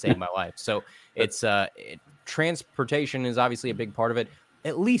to save my life. So it's transportation is obviously a big part of it.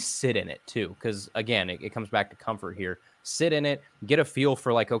 At least sit in it too. Because again, it comes back to comfort here. Sit in it, get a feel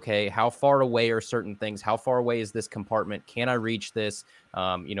for like, okay, how far away are certain things? How far away is this compartment? Can I reach this?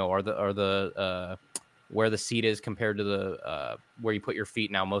 Are the where the seat is compared to the where you put your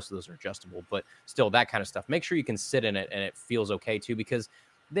feet. Now, most of those are adjustable, but still that kind of stuff. Make sure you can sit in it and it feels okay too, because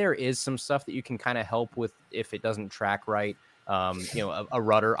there is some stuff that you can kind of help with if it doesn't track right. A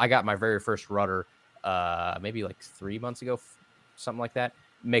rudder. I got my very first rudder maybe like 3 months ago, something like that.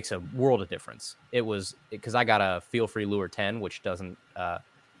 Makes a world of difference. It was because I got a Feel Free Lure 10, which doesn't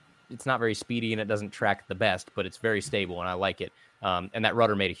it's not very speedy and it doesn't track the best, but it's very stable and I like it. And that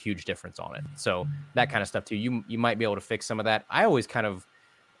rudder made a huge difference on it. So that kind of stuff too. You might be able to fix some of that. I always kind of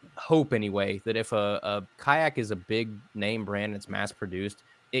hope anyway that if a kayak is a big name brand and it's mass produced,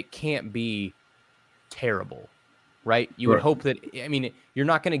 it can't be terrible, right? You would hope that, I mean, you're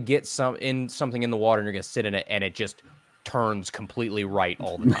not going to get something in the water and you're going to sit in it and it just turns completely right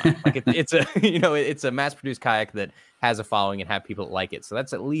all the time. Like it's a it's a mass produced kayak that has a following and have people that like it. So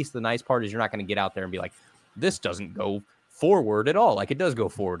that's at least the nice part, is you're not going to get out there and be like, this doesn't go forward at all. Like it does go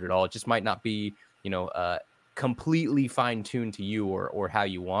forward at all. It just might not be, completely fine tuned to you or how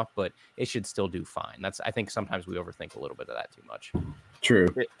you want, but it should still do fine. I think sometimes we overthink a little bit of that too much. True.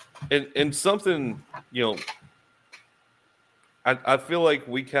 And something, I feel like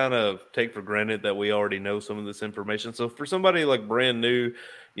we kind of take for granted that we already know some of this information. So for somebody like brand new,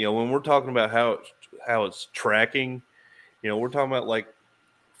 when we're talking about how it's tracking, we're talking about, like,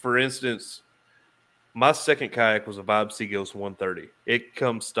 for instance, my second kayak was a Vibe Seaghost 130. It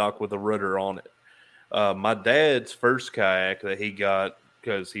comes stock with a rudder on it. My dad's first kayak that he got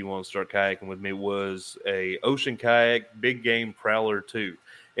because he wanted to start kayaking with me was a Ocean Kayak Big Game Prowler 2.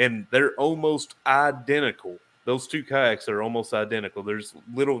 And they're almost identical. Those two kayaks are almost identical. There's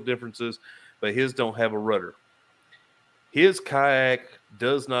little differences, but his don't have a rudder. His kayak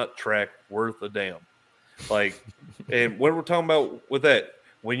does not track worth a damn. Like, and what we're talking about with that,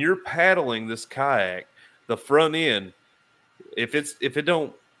 when you're paddling this kayak, the front end, if it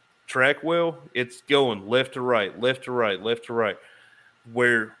don't track well, it's going left to right, left to right, left to right.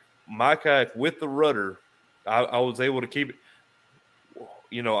 Where my kayak with the rudder, I was able to keep it.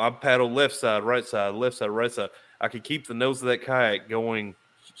 I paddle left side, right side, left side, right side. I could keep the nose of that kayak going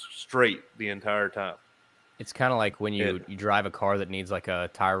straight the entire time. It's kind of like when you drive a car that needs like a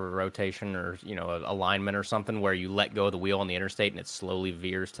tire rotation or, alignment or something, where you let go of the wheel on the interstate and it slowly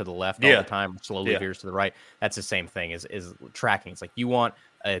veers to the left all the time, slowly veers to the right. That's the same thing is tracking. It's like you want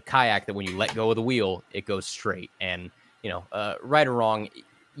a kayak that when you let go of the wheel, it goes straight. And, right or wrong,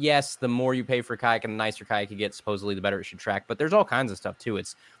 yes, the more you pay for a kayak and the nicer kayak you get, supposedly the better it should track. But there's all kinds of stuff too.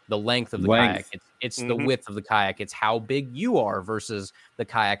 It's the length of the kayak. It's the width of the kayak. It's how big you are versus the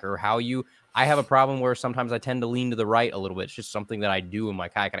kayak, or how you. I have a problem where sometimes I tend to lean to the right a little bit. It's just something that I do in my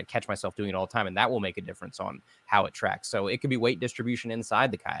kayak, and I catch myself doing it all the time, and that will make a difference on how it tracks. So it could be weight distribution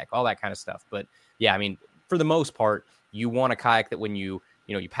inside the kayak, all that kind of stuff. But yeah, I mean, for the most part, you want a kayak that when you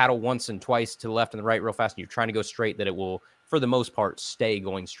paddle once and twice to the left and the right real fast, and you're trying to go straight, that it will, for the most part, stay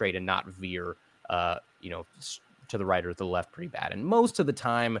going straight and not veer, to the right or the left pretty bad. And most of the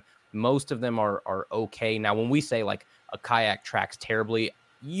time, most of them are okay. Now, when we say like a kayak tracks terribly,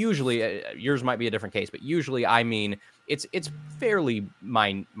 usually yours might be a different case, but usually I mean it's fairly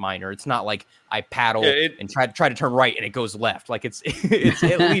minor. It's not like I paddle and try to turn right and it goes left. Like it's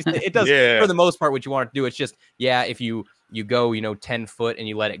at least it does for the most part what you want it to do. It's just if you go 10 foot and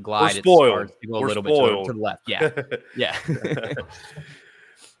you let it glide, it starts to go a little bit to the left. Yeah.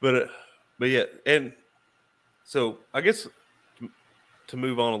 But yeah, and so I guess to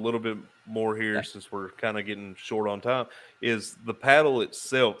move on a little bit more here, since we're kind of getting short on time, is the paddle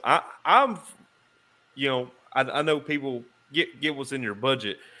itself. I know people get what's in your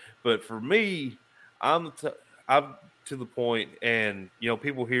budget, but for me, I'm to the point, and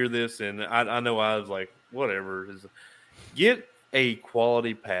people hear this, and I know I was like, whatever, get a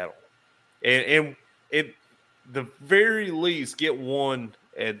quality paddle, and it the very least get one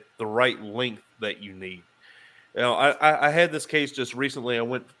at the right length that you need. I had this case just recently. I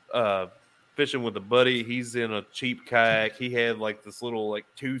went fishing with a buddy. He's in a cheap kayak. He had like this little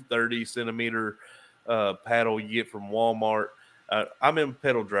 230 centimeter paddle you get from Walmart. I'm in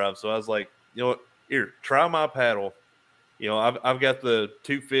pedal drive, so I was like, here, try my paddle. I've got the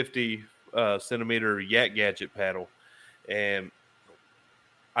 250 centimeter Yak Gadget paddle, and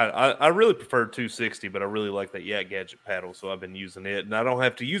I really prefer 260, but I really like that Yak Gadget paddle, so I've been using it, and I don't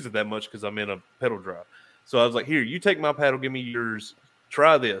have to use it that much because I'm in a pedal drive. So I was like, here, you take my paddle, give me yours,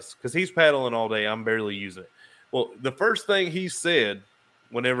 try this, because he's paddling all day. I'm barely using it. Well, the first thing he said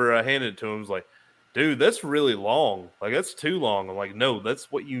whenever I handed it to him was like, dude, that's really long. Like, that's too long. I'm like, no,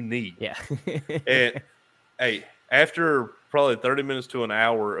 that's what you need. Yeah. And hey, after probably 30 minutes to an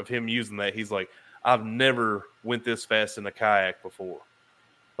hour of him using that, he's like, I've never went this fast in a kayak before.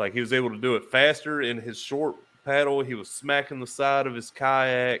 Like, he was able to do it faster in his short paddle. He was smacking the side of his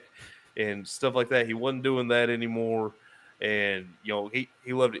kayak and stuff like that. He wasn't doing that anymore. And, he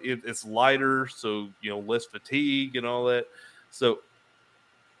loved it. It's lighter, so, less fatigue and all that. So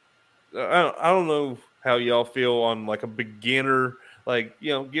I don't know how y'all feel on like a beginner,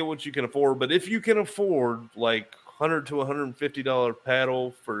 get what you can afford. But if you can afford like $100 to $150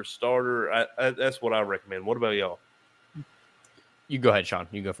 paddle for a starter, that's what I recommend. What about y'all? You go ahead, Sean.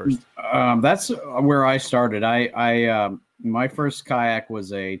 You go first. That's where I started. I my first kayak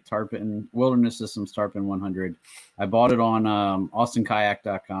was a Tarpon Wilderness Systems Tarpon 100. I bought it on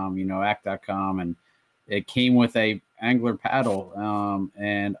AustinKayak.com, act.com, and it came with a angler paddle.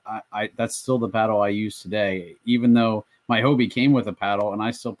 And I that's still the paddle I use today, even though my Hobie came with a paddle, and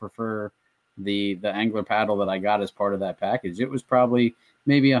I still prefer the angler paddle that I got as part of that package. It was probably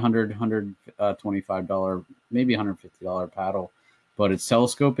maybe $125, maybe $150 paddle. But it's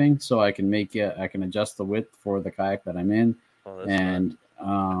telescoping, so I can adjust the width for the kayak that I'm in, and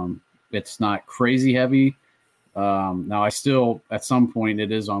it's not crazy heavy. Now I still, at some point,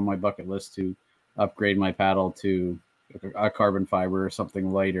 it is on my bucket list to upgrade my paddle to a carbon fiber or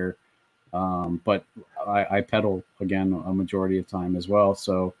something lighter. But I pedal again a majority of time as well,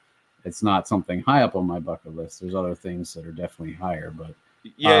 so it's not something high up on my bucket list. There's other things that are definitely higher, but.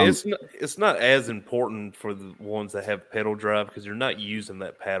 Yeah, it's not as important for the ones that have pedal drive because you're not using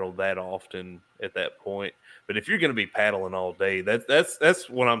that paddle that often at that point. But if you're going to be paddling all day, that's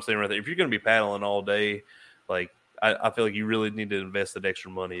what I'm saying right there. If you're going to be paddling all day, I feel like you really need to invest that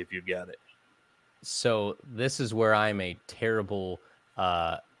extra money if you've got it. So this is where I'm a terrible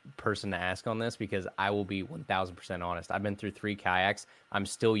person to ask on this, because I will be 1,000% honest. I've been through 3 kayaks. I'm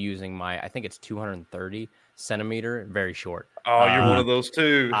still using I think it's 230 centimeter, very short. Oh, you're one of those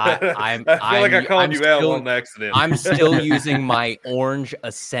too. I feel like I called you out on accident. I'm still using my orange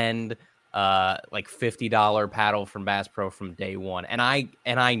Ascend, $50 paddle from Bass Pro from day one, and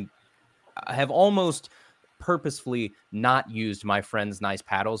I have almost purposefully not used my friend's nice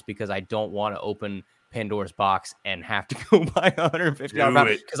paddles because I don't want to open Pandora's box and have to go buy $150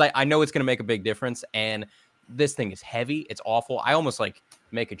 paddle because I know it's going to make a big difference. And this thing is heavy. It's awful. I almost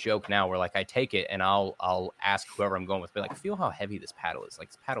make a joke now where I take it and I'll ask whoever I'm going with, be like, feel how heavy this paddle is.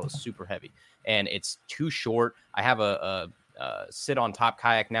 This paddle is super heavy and it's too short. I have a sit on top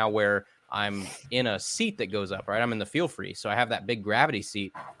kayak now where I'm in a seat that goes up, right? I'm in the feel free. So I have that big gravity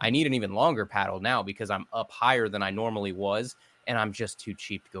seat. I need an even longer paddle now because I'm up higher than I normally was. And I'm just too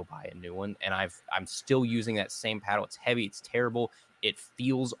cheap to go buy a new one. And I'm still using that same paddle. It's heavy. It's terrible. It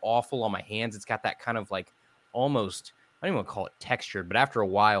feels awful on my hands. It's got that kind of almost, I don't even want to call it textured, but after a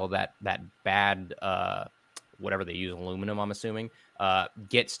while, that bad, whatever they use, aluminum, I'm assuming,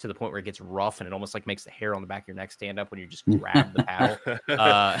 gets to the point where it gets rough and it almost makes the hair on the back of your neck stand up when you just grab the paddle.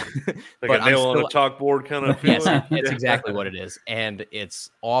 Like a nail on a chalkboard kind of feeling. Yes, it's exactly what it is. And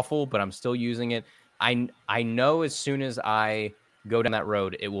it's awful, but I'm still using it. I know as soon as I go down that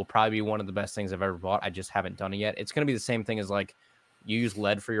road, it will probably be one of the best things I've ever bought. I just haven't done it yet. It's going to be the same thing as you use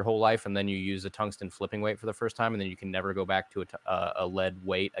lead for your whole life and then you use a tungsten flipping weight for the first time and then you can never go back to a lead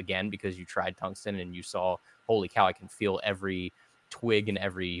weight again because you tried tungsten and you saw, holy cow, I can feel every twig and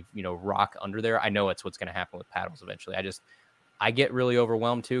every rock under there. I know it's what's going to happen with paddles eventually. I get really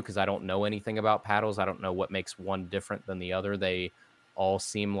overwhelmed too because I don't know anything about paddles. I don't know what makes one different than the other. They all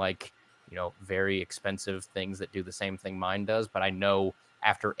seem like very expensive things that do the same thing mine does. But I know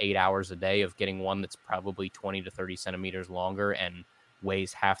after 8 hours a day of getting one that's probably 20 to 30 centimeters longer and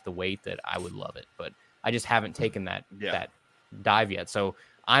weighs half the weight, that I would love it. But I just haven't taken that dive yet. So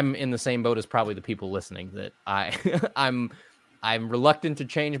I'm in the same boat as probably the people listening, that I'm reluctant to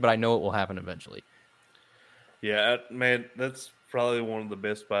change, but I know it will happen eventually. Yeah, man, that's probably one of the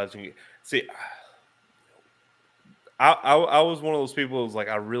best spots you can see. I was one of those people who was like,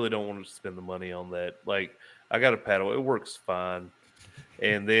 I really don't want to spend the money on that. Like, I got a paddle, it works fine.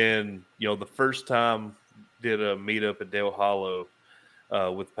 And then, the first time did a meetup at Dale Hollow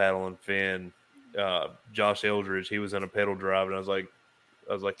with Paddle and Fin. Josh Eldridge, he was in a pedal drive, and I was like,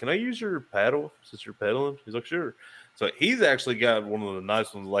 can I use your paddle since you're pedaling? He's like, sure. So he's actually got one of the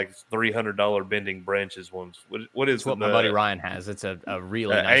nice ones, like $300 bending branches ones. What is what my buddy Ryan has? It's a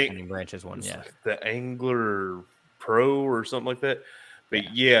really nice bending branches one. Yeah, the Angler Pro or something like that.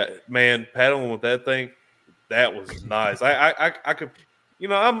 But yeah, man, paddling with that thing, that was nice. I could,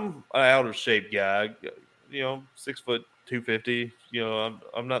 I'm an out of shape guy. 6 foot 250.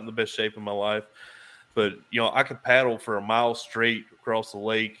 I'm not in the best shape of my life, but I could paddle for a mile straight across the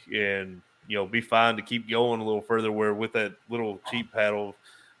lake and be fine to keep going a little further. Where with that little cheap paddle,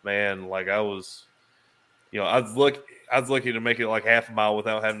 man, like I was lucky to make it like half a mile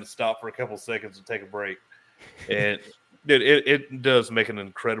without having to stop for a couple seconds to take a break. And it does make an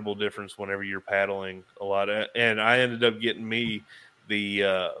incredible difference whenever you're paddling a lot. And I ended up getting me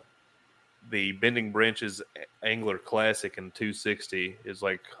the Bending Branches Angler Classic in 260 is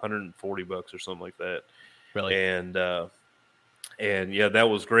like $140 or something like that. Really? And yeah, that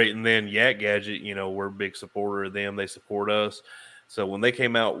was great. And then Yak Gadget, we're a big supporter of them. They support us. So when they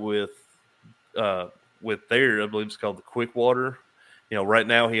came out with their, I believe it's called the Quick Water. Right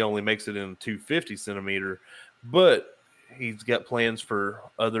now he only makes it in 250 centimeter, but he's got plans for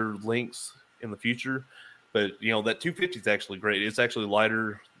other lengths in the future. But that 250 is actually great. It's actually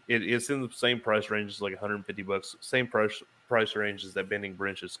lighter. It's in the same price range as like $150. Same price range as that Bending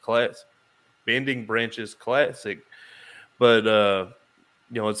Branches Classic. But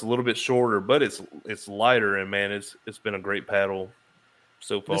it's a little bit shorter, but it's lighter, and man, it's been a great paddle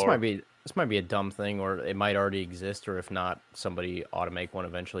so far. This might be a dumb thing, or it might already exist, or if not, somebody ought to make one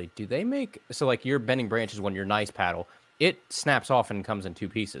eventually. Do they make so like your Bending Branches when your nice paddle, it snaps off and comes in two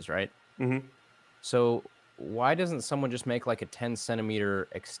pieces, right? Mm-hmm. So why doesn't someone just make like a 10 centimeter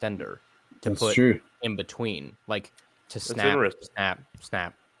extender to put in between, like to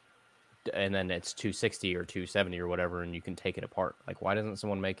snap, and then it's 260 or 270 or whatever, and you can take it apart? Like, why doesn't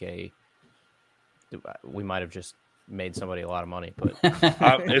someone make we might have just made somebody a lot of money, but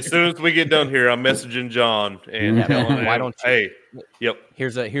as soon as we get done here, I'm messaging John and telling him, why don't you? Hey, yep.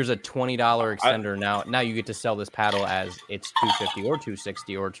 Here's a $20 extender. Now you get to sell this paddle as it's 250 or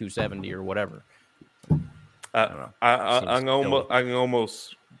 260 or 270 or whatever. I don't know. I can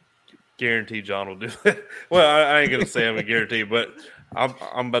almost guarantee John will do it. Well, I ain't gonna say I'm a guarantee, but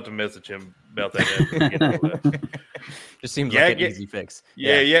I'm about to message him about that. Just seems like an easy fix.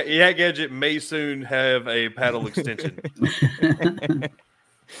 Yeah. Gadget may soon have a paddle extension.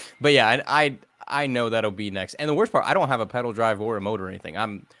 But yeah, I know that'll be next. And the worst part, I don't have a pedal drive or a motor or anything.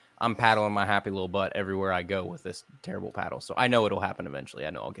 I'm paddling my happy little butt everywhere I go with this terrible paddle. So I know it'll happen eventually. I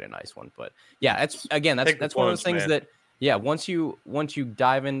know I'll get a nice one. But yeah, that's one of those things that once you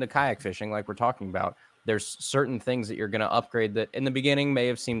dive into kayak fishing, like we're talking about, there's certain things that you're going to upgrade that in the beginning may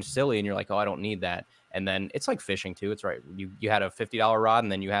have seemed silly, and you're like, oh, I don't need that. And then it's like fishing too. It's right. You had a $50 rod,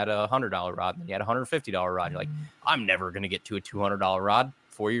 and then you had a $100 rod, and then you had a $150 rod. You're like, I'm never going to get to a $200 rod.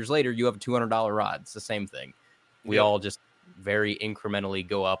 4 years later, you have a $200 rod. It's the same thing. We all just very incrementally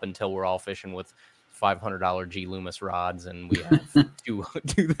go up until we're all fishing with $500 G Loomis rods, and we have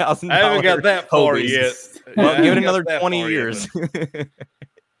 $2,000. I haven't got that far yet. Well, give it another 20 years.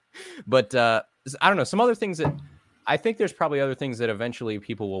 But I don't know. Some other things that I think there's probably other things that eventually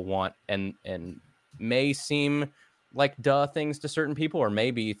people will want and may seem like duh things to certain people, or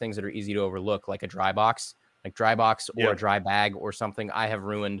maybe things that are easy to overlook, like a dry box or a dry bag or something. I have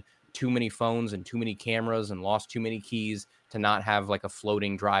ruined too many phones and too many cameras and lost too many keys to not have like a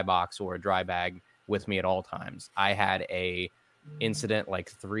floating dry box or a dry bag with me at all times. I had a incident like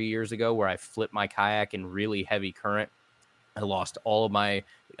 3 years ago where I flipped my kayak in really heavy current. I lost all of my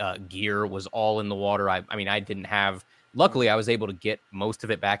gear, was all in the water. I mean, I didn't have, luckily I was able to get most of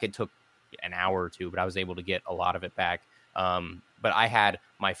it back. It took an hour or two, but I was able to get a lot of it back. But I had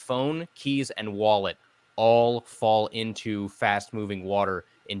my phone, keys, and wallet all fall into fast moving water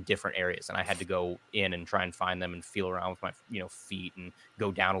in different areas. And I had to go in and try and find them and feel around with my, feet and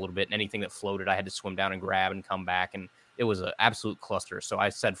go down a little bit. And anything that floated, I had to swim down and grab and come back. And it was an absolute cluster. So I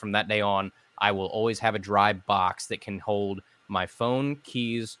said from that day on, I will always have a dry box that can hold my phone,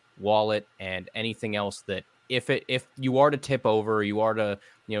 keys, wallet, and anything else that if you are to tip over, you are to,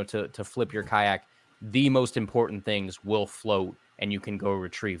 to flip your kayak, the most important things will float and you can go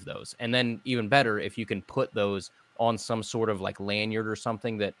retrieve those. And then even better, if you can put those on some sort of like lanyard or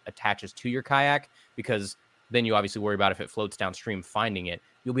something that attaches to your kayak, because then you obviously worry about if it floats downstream, finding it,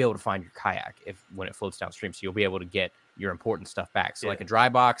 you'll be able to find your kayak when it floats downstream. So you'll be able to get your important stuff back. So like a dry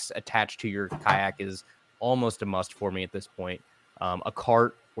box attached to your kayak is almost a must for me at this point. A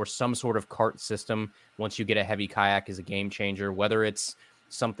cart or some sort of cart system, once you get a heavy kayak, is a game changer, whether it's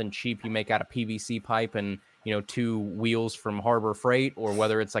something cheap you make out of PVC pipe and, 2 wheels from Harbor Freight, or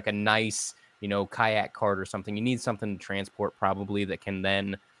whether it's like a nice, kayak cart or something. You need something to transport probably that can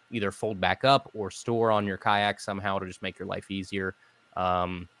then either fold back up or store on your kayak somehow to just make your life easier.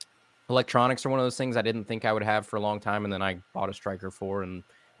 Electronics are one of those things I didn't think I would have for a long time, and then I bought a Striker 4 and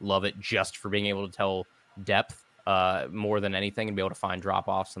love it just for being able to tell depth more than anything and be able to find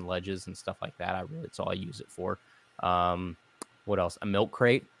drop-offs and ledges and stuff like that. It's all I use it for. What else? A milk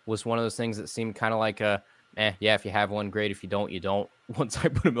crate was one of those things that seemed kind of like if you have one, great. If you don't, you don't. Once I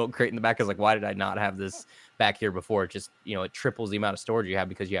put a milk crate in the back, I was like, why did I not have this back here before? It just, it triples the amount of storage you have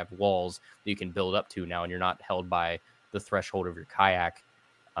because you have walls that you can build up to now, and you're not held by the threshold of your kayak.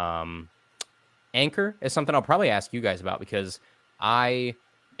 Anchor is something I'll probably ask you guys about, because I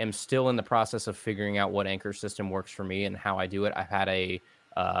am still in the process of figuring out what anchor system works for me and how I do it. I've had an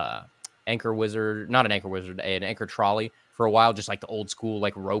anchor trolley for a while, just like the old school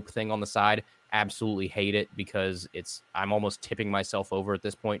like rope thing on the side. Absolutely hate it because I'm almost tipping myself over at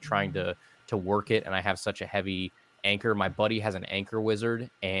this point trying to work it, and I have such a heavy anchor. My buddy has an Anchor Wizard,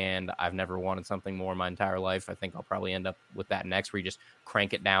 and I've never wanted something more in my entire life. I think I'll probably end up with that next, where you just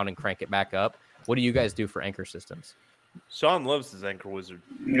crank it down and crank it back up. What do you guys do for anchor systems? Sean loves his Anchor Wizard.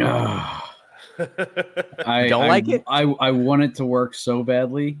 I like it. I want it to work so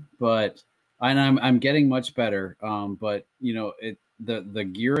badly, but I'm getting much better. But the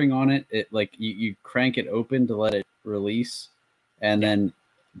gearing on it like you crank it open to let it release, and then,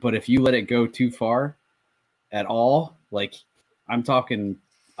 but if you let it go too far at all, like I'm talking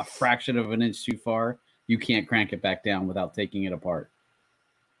a fraction of an inch too far, you can't crank it back down without taking it apart.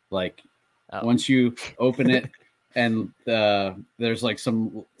 Like once you open it and there's like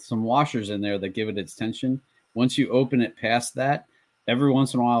some washers in there that give it its tension. Once you open it past that, every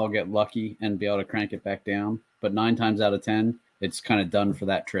once in a while I'll get lucky and be able to crank it back down. But 9 times out of 10, it's kind of done for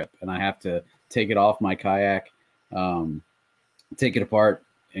that trip. And I have to take it off my kayak, take it apart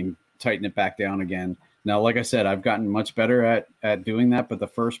and tighten it back down again. Now, like I said, I've gotten much better at doing that. But the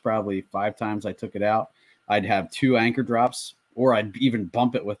first probably 5 times I took it out, I'd have 2 anchor drops, or I'd even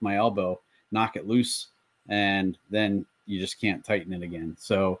bump it with my elbow, knock it loose, and then you just can't tighten it again.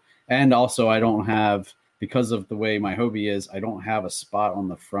 So, and also I don't have, because of the way my Hobie is, I don't have a spot on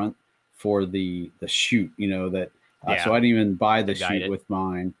the front for the chute, so I didn't even buy the chute with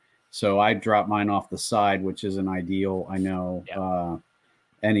mine. So I dropped mine off the side, which isn't ideal, I know,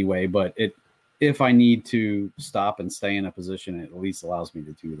 anyway, but if I need to stop and stay in a position, it at least allows me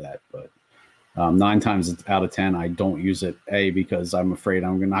to do that. But 9 times out of 10, I don't use it, because I'm afraid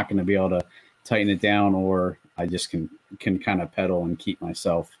I'm not going to be able to tighten it down, or I just can kind of pedal and keep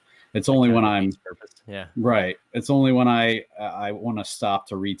myself. It's only when I'm right. It's only when I want to stop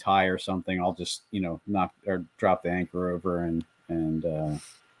to retie or something, I'll just knock or drop the anchor over, and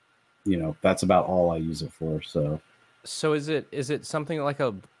that's about all I use it for. So is it something like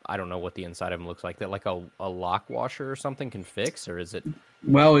I don't know what the inside of them looks like, that like a lock washer or something can fix, or is it?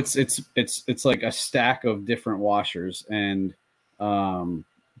 Well, it's like a stack of different washers, and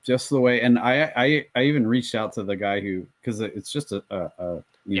just the way. And I even reached out to the guy who, because it's just a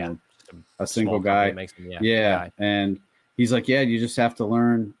single guy. And he's like, you just have to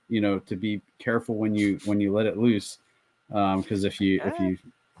learn, to be careful when you let it loose, because if you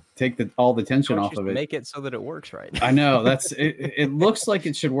take all the tension off of it, make it so that it works right. I know that's it. It looks like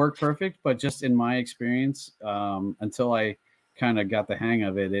it should work perfect, but just in my experience, until I kind of got the hang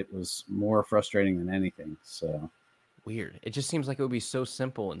of it, it was more frustrating than anything. So weird. It just seems like it would be so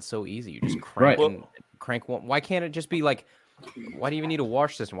simple and so easy. You just crank one. Why can't it just be like? Why do you even need a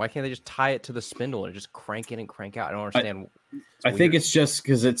wash system? Why can't they just tie it to the spindle and just crank in and crank out? I don't understand. I think it's just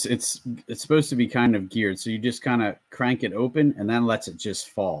because it's supposed to be kind of geared, so you just kind of crank it open and then lets it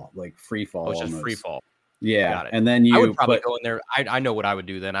just fall, like free fall. Oh, it's just free fall. Yeah, got it. And then I would probably go in there. I know what I would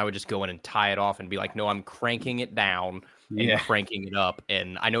do then. I would just go in and tie it off and be like, no, I'm cranking it down and cranking it up.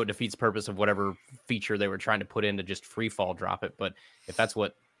 And I know it defeats purpose of whatever feature they were trying to put in to just free fall drop it. But if that's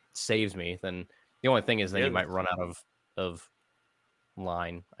what saves me, then the only thing is then you might run out of of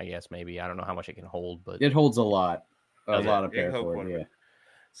line, I guess. Maybe I don't know how much it can hold, but It holds a lot of it can hold paracord. quite a Yeah. bit.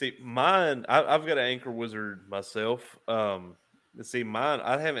 See, mine, I've got an Anchor Wizard myself. See, mine,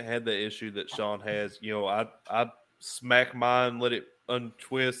 I haven't had the issue that Sean has. You know, I smack mine, let it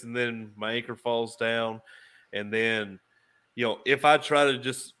untwist, and then my anchor falls down. And then, you know, if I try to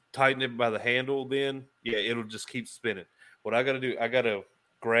just tighten it by the handle, then, yeah, it'll just keep spinning. What I got to do, I got to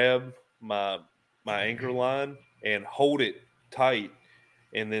grab my anchor line and hold it tight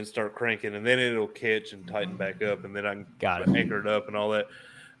and then start cranking, and then it'll catch and tighten back up, and then I can anchor it up and all that.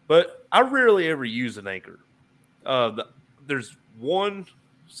 But I rarely ever use an anchor. There's one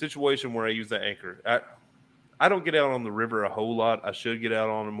situation where I use that anchor. I don't get out on the river a whole lot. I should get out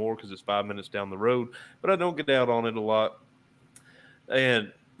on it more because it's 5 minutes down the road, but I don't get out on it a lot.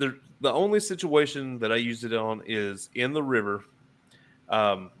 And the only situation that I use it on is in the river.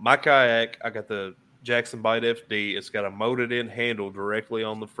 My kayak, I got the Jackson Bite FD. It's got a molded in handle directly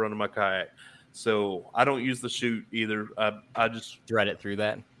on the front of my kayak. So I don't use the chute either. I just thread it through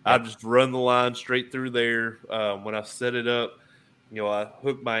that. I just run the line straight through there. When I set it up, you know, I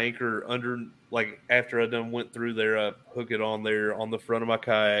hook my anchor under, like after I done went through there, I hook it on there on the front of my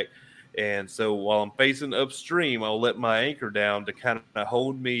kayak. And so while I'm facing upstream, I'll let my anchor down to kind of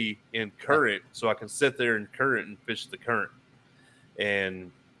hold me in current so I can sit there in current and fish the current.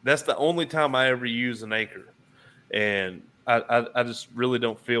 And that's the only time I ever use an anchor. And I just really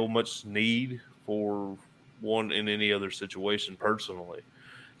don't feel much need for one in any other situation personally.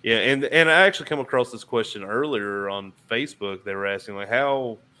 Yeah, and I actually come across this question earlier on Facebook. They were asking, like,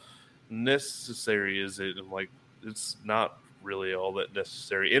 how necessary is it? And, like, it's not really all that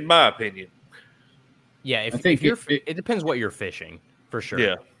necessary, in my opinion. Yeah, it depends what you're fishing, for sure.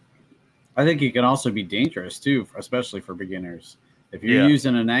 Yeah. I think it can also be dangerous, too, especially for beginners. If you're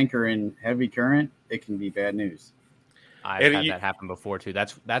using an anchor in heavy current, it can be bad news. I've had that happen before too.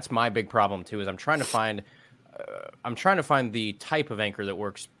 That's my big problem too. Is I'm trying to find the type of anchor that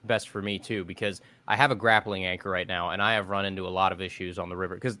works best for me too, because I have a grappling anchor right now, and I have run into a lot of issues on the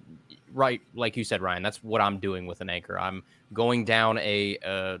river. Because, right, like you said, Ryan, that's what I'm doing with an anchor. I'm going down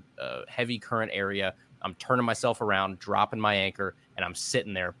a heavy current area. I'm turning myself around, dropping my anchor, and I'm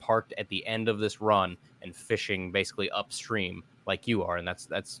sitting there parked at the end of this run and fishing basically upstream like you are, and that's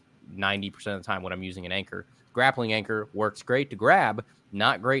 90% of the time when I'm using an anchor. Grappling anchor works great to grab,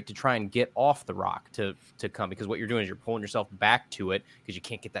 not great to try and get off the rock to come, because what you're doing is you're pulling yourself back to it because you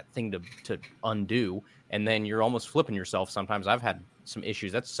can't get that thing to undo, and then you're almost flipping yourself. Sometimes I've had some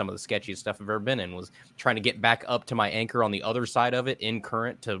issues. That's some of the sketchiest stuff I've ever been in, was trying to get back up to my anchor on the other side of it in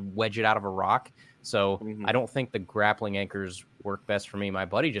current to wedge it out of a rock. So I don't think the grappling anchors work best for me. My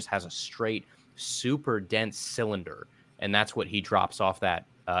buddy just has a straight, super dense cylinder, and that's what he drops off that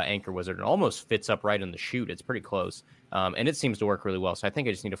Anchor Wizard. It almost fits up right in the chute. It's pretty close. And it seems to work really well. So I think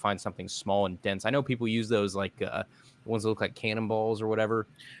I just need to find something small and dense. I know people use those like ones that look like cannonballs or whatever.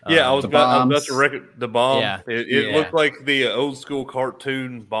 Yeah, I was about to record the bomb. Yeah. It looked like the old school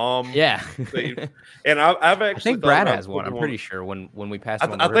cartoon bomb. Yeah. And I've actually, I think Brad has one. I'm pretty sure when we passed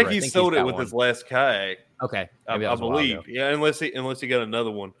him on the river, I think he sold it with his last kayak. Okay. I believe. Yeah, unless he got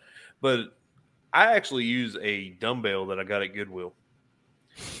another one. But I actually use a dumbbell that I got at Goodwill.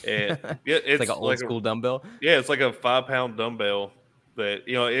 And it's like an old school dumbbell. Yeah, it's like a 5-pound dumbbell that,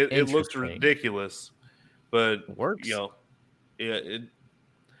 you know, it looks ridiculous, but it works. You know,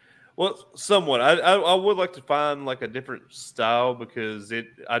 well, somewhat. I would like to find like a different style, because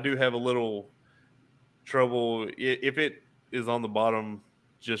I do have a little trouble if it is on the bottom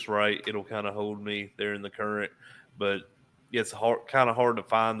just right. It'll kind of hold me there in the current, but it's kind of hard to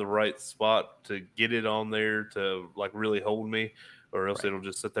find the right spot to get it on there to like really hold me. Or else it'll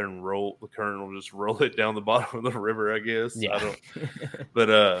just sit there and roll. The current will just roll it down the bottom of the river, I guess. Yeah. I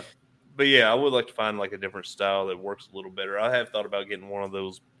don't. But yeah, I would like to find like a different style that works a little better. I have thought about getting one of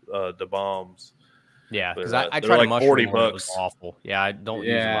those the bombs. Yeah, because I tried like mushroom $40. One, it was awful. Yeah, I don't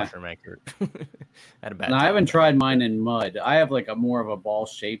use a mushroom anchor. Had a bad. No, I haven't tried mine in mud. I have like a more of a ball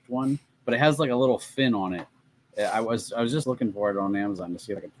shaped one, but it has like a little fin on it. I was just looking for it on Amazon to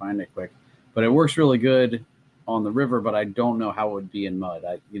see if I could find it quick, but it works really good on the river, but I don't know how it would be in mud.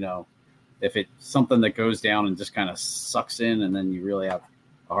 If it's something that goes down and just kind of sucks in, and then you really have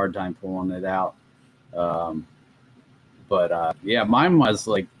a hard time pulling it out. Yeah, mine was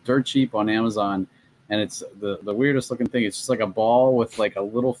like dirt cheap on Amazon, and it's the weirdest looking thing. It's just like a ball with like a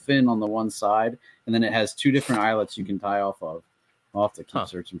little fin on the one side, and then it has 2 different eyelets you can tie off of. I'll have to keep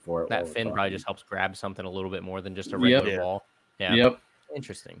searching for it. That fin probably just helps grab something a little bit more than just a regular ball. Yeah. Yep.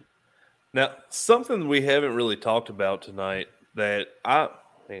 Interesting. Now, something we haven't really talked about tonight that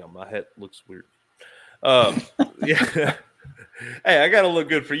hang on, my head looks weird. Yeah. Hey, I got to look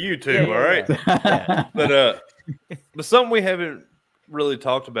good for you too. Yeah, all right. yeah. But something we haven't really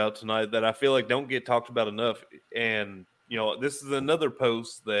talked about tonight that I feel like don't get talked about enough. And, this is another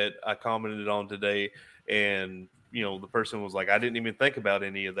post that I commented on today. And, the person was like, I didn't even think about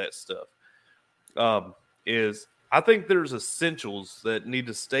any of that stuff. Is I think there's essentials that need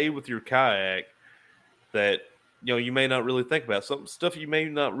to stay with your kayak that, you may not really think about. Some stuff you may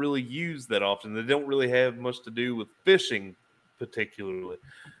not really use that often. They don't really have much to do with fishing particularly.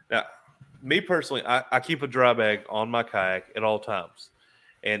 Now, me personally, I keep a dry bag on my kayak at all times.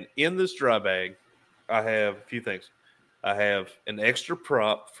 And in this dry bag, I have a few things. I have an extra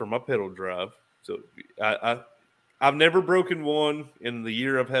prop for my pedal drive. So I've never broken one in the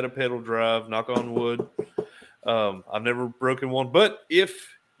year I've had a pedal drive, knock on wood. I've never broken one. But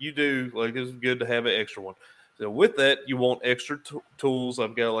if you do, it's good to have an extra one. So with that, you want extra tools.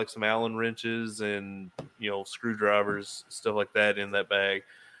 I've got some Allen wrenches and, screwdrivers, stuff like that in that bag.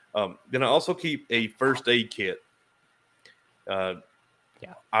 Then I also keep a first aid kit.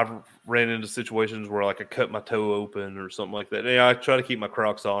 I've ran into situations where I cut my toe open or something like that. I try to keep my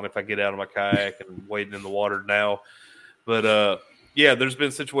Crocs on if I get out of my kayak and wading in the water now. But there's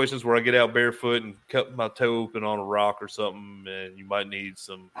been situations where I get out barefoot and cut my toe open on a rock or something, and you might need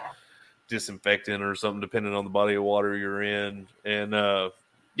some disinfectant or something depending on the body of water you're in. And so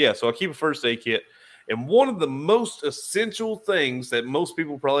I keep a first aid kit. And one of the most essential things that most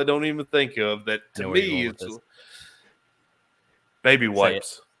people probably don't even think of, that to me is baby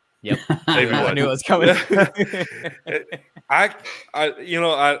wipes. Yep. Baby wipes. I knew it was coming.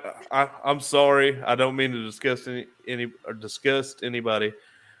 I'm sorry. I don't mean to disgust anybody,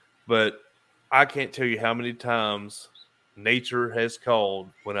 but I can't tell you how many times nature has called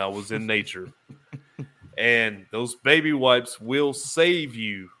when I was in nature. And those baby wipes will save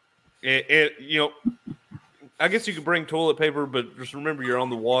you. And I guess you could bring toilet paper, but just remember you're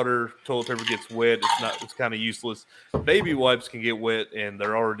on the water. Toilet paper gets wet. It's kind of useless. Baby wipes can get wet, and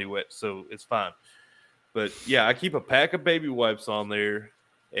they're already wet, so it's fine. But yeah, I keep a pack of baby wipes on there,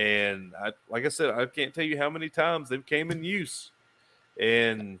 and like I said, I can't tell you how many times they've came in use.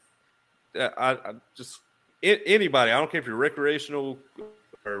 And I just anybody, I don't care if you're recreational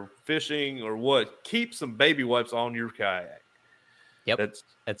or fishing or what, keep some baby wipes on your kayak. Yep,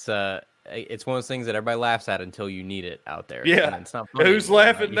 it's one of those things that everybody laughs at until you need it out there. Yeah, and it's not funny who's anymore,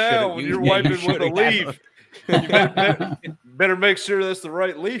 laughing right? now when you're wiping with a leaf? You better make sure that's the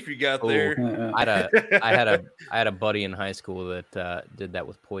right leaf you got there. I had a buddy in high school that did that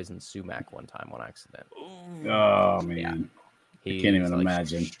with poison sumac one time on accident. Oh man, yeah. I can't even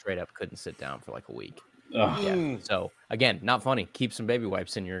imagine. Straight up couldn't sit down for a week. Oh. Yeah. So again, not funny. Keep some baby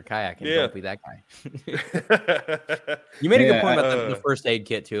wipes in your kayak and don't be that guy. You made a good point about the first aid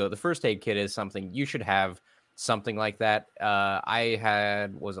kit too. The first aid kit is something you should have, something like that. I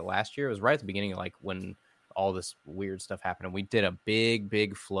had, was it last year? It was right at the beginning, when all this weird stuff happened, and we did a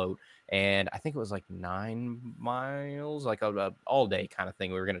big float, and I think it was 9 miles, a all day kind of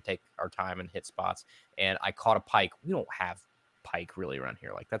thing. We were going to take our time and hit spots, and I caught a pike. We don't have pike really around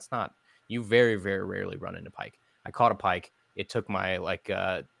here. That's not, you very, very rarely run into pike. I caught a pike. It took my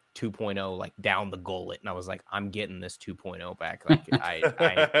 2.0 down the gullet, and I was like, I'm getting this 2.0 back.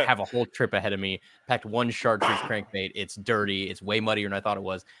 I have a whole trip ahead of me. Packed one chartreuse crankbait. It's dirty. It's way muddier than I thought it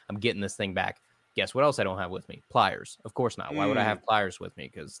was. I'm getting this thing back. Guess what else I don't have with me? Pliers. Of course not. Why would I have pliers with me?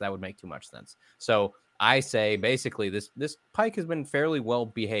 Because that would make too much sense. So I say basically this pike has been fairly well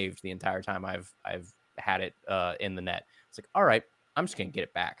behaved the entire time I've had it in the net. It's all right, I'm just gonna get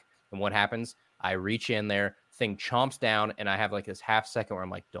it back. And what happens? I reach in there, thing chomps down, and I have this half second where I'm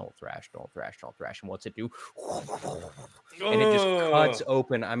like, don't thrash. And what's it do? And it just cuts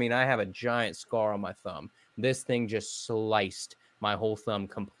open. I mean, I have a giant scar on my thumb. This thing just sliced my whole thumb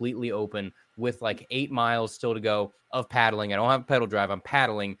completely open with 8 miles still to go of paddling. I don't have a pedal drive. I'm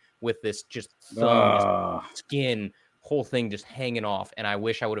paddling with this just thumb, just skin, whole thing just hanging off. And I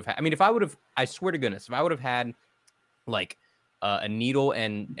wish I would have had, if I would have, I swear to goodness, if I would have had a needle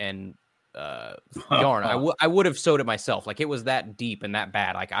and yarn, I would have sewed it myself. It was that deep and that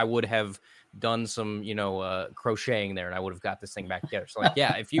bad. I would have done some, crocheting there, and I would have got this thing back together. So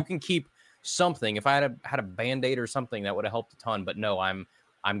yeah, if you can keep something, if I had a Band-Aid or something, that would have helped a ton. But no, I'm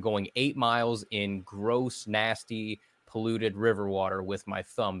going 8 miles in gross, nasty, polluted river water with my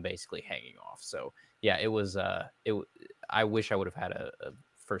thumb basically hanging off. So yeah, it was I wish I would have had a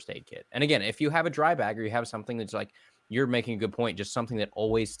first aid kit. And again, if you have a dry bag or you have something that's you're making a good point, just something that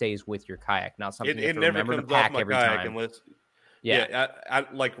always stays with your kayak, not something you have to remember to pack every time. I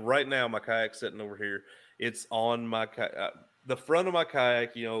right now my kayak's sitting over here. It's on my kayak. the front of my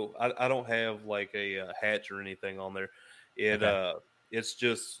kayak, I don't have like a hatch or anything on there. It's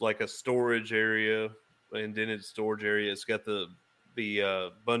just like a storage area, and then it's storage area. It's got the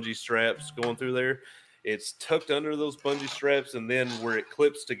bungee straps going through there. It's tucked under those bungee straps, and then where it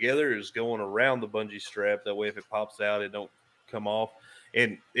clips together is going around the bungee strap. That way, if it pops out, it don't come off,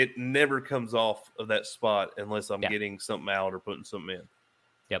 and it never comes off of that spot unless I'm getting something out or putting something in.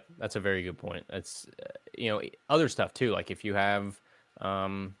 Yep, that's a very good point. That's other stuff too. Like if you have,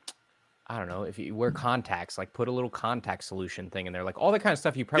 I don't know, if you wear contacts, like put a little contact solution thing in there, like all that kind of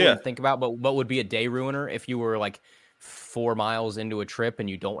stuff you probably wouldn't think about, but what would be a day ruiner if you were like 4 miles into a trip and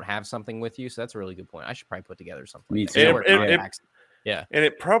you don't have something with you. So that's a really good point. I should probably put together something. Me too. Yeah. And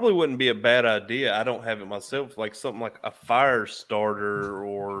it probably wouldn't be a bad idea. I don't have it myself, like something like a fire starter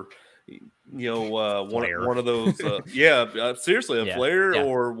or one of those seriously a flare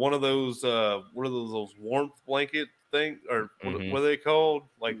or one of those those warmth blanket thing, or what are they called,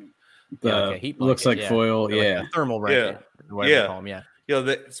 like the heat blanket, looks like foil, like a thermal blanket, whatever they call them,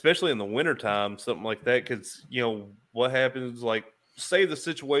 especially in the wintertime, something like that, because what happens, like say the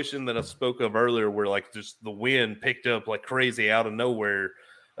situation that I spoke of earlier where like just the wind picked up like crazy out of nowhere,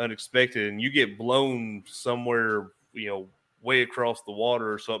 unexpected, and you get blown somewhere way across the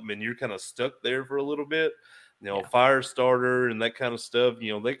water or something, and you're kind of stuck there for a little bit, fire starter and that kind of stuff,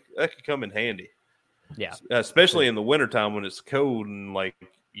 that could come in handy. Yeah. Especially in the wintertime when it's cold and like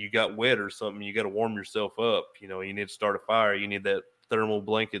you got wet or something, you got to warm yourself up. You need to start a fire. You need that thermal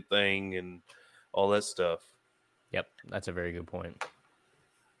blanket thing and all that stuff. Yep. That's a very good point.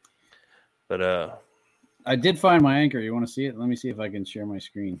 But I did find my anchor. You want to see it? Let me see if I can share my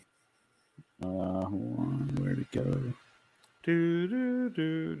screen. Hold on. Where'd it go?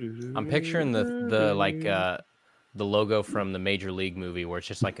 I'm picturing the logo from the Major League movie where it's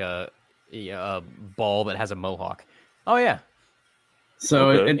just like a ball that has a mohawk. Oh yeah.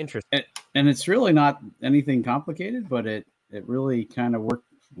 So interesting. And it's really not anything complicated, but it really kind of worked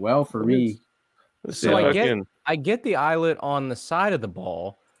well for me. So I get the eyelet on the side of the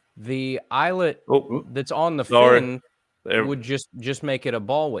ball. The eyelet that's on the fin would just make it a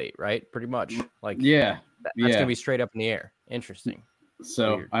ball weight, right? Pretty much. Like that's gonna be straight up in the air. Interesting.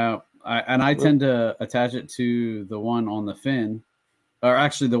 So I tend to attach it to the one on the fin, or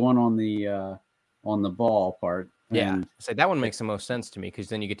actually the one on the ball part. Yeah, so that one makes the most sense to me because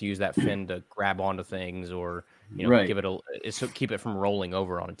then you get to use that fin to grab onto things, or give it keep it from rolling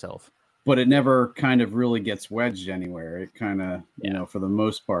over on itself. But it never kind of really gets wedged anywhere. It kind of for the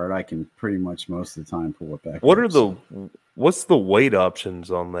most part, I can pretty much most of the time pull it back. What's the weight options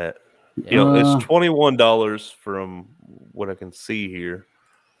on that? It's $21 from what I can see here.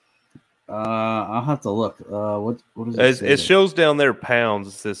 I'll have to look. What does it shows down there pounds.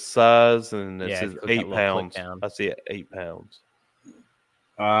 It says size and it says 8 pounds. I see 8 pounds.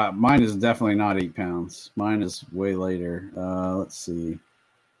 Mine is definitely not 8 pounds. Mine is way later. Let's see.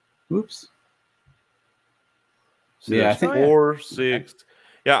 Oops. So I think 4, 6.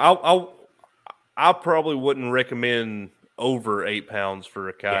 Yeah, I probably wouldn't recommend over 8 pounds for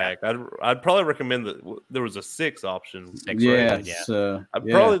a kayak. I'd probably recommend that there was a 6 option. 6, right?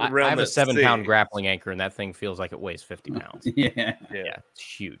 Probably I have a 7-pound grappling anchor, and that thing feels like it weighs 50 pounds. Yeah, it's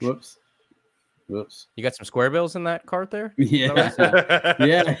huge. Whoops. You got some square bills in that cart there? Yeah.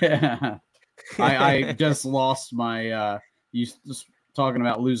 Yeah. I just lost my. You just talking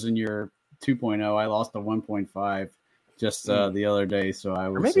about losing your 2.0. I lost a 1.5 just the other day, so I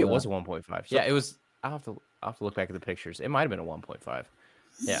was. Or maybe it was a 1.5. Yeah, it was. I'll have to look back at the pictures. It might have been a 1.5.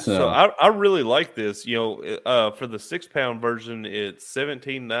 Yeah. So I really like this. For the 6-pound version, it's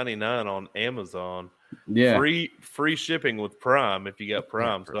 $17.99 on Amazon. Yeah. Free shipping with Prime if you got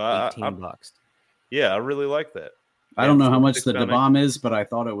Prime. So $18. Yeah, I really like that. I don't know how much the bomb is, but I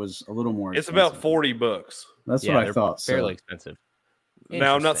thought it was a little more. It's about $40. That's what I thought. Fairly expensive.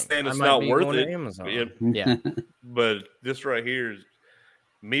 Now I'm not saying it's not worth it. Yeah. But this right here is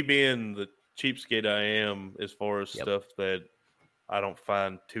me being the cheapskate I am as far as stuff that I don't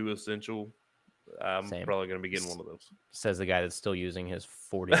find too essential. I'm probably going to be getting one of those. Says the guy that's still using his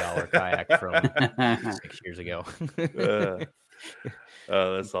 $40 kayak from 6 years ago.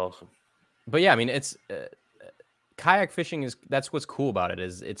 That's awesome. But yeah, I mean, it's kayak fishing that's what's cool about it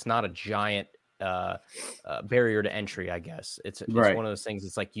is it's not a giant barrier to entry, I guess. It's one of those things.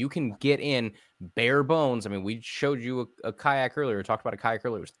 It's like you can get in bare bones. I mean, we showed you a kayak earlier. We talked about a kayak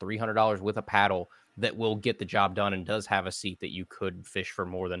earlier. It was $300 with a paddle that will get the job done and does have a seat that you could fish for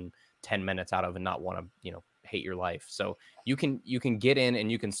more than 10 minutes out of and not want to, hate your life. So you can get in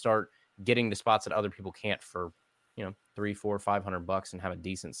and you can start getting to spots that other people can't for $300, $400, $500 and have a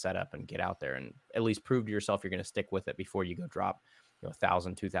decent setup and get out there and at least prove to yourself you're going to stick with it before you go drop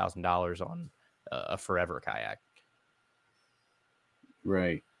 $1,000, $2,000 on a forever kayak.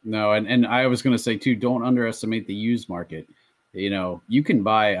 Right. No, and I was going to say too, don't underestimate the used market. You can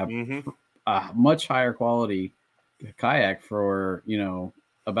buy a much higher quality kayak for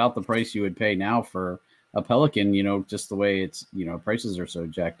about the price you would pay now for a Pelican. Just the way it's prices are so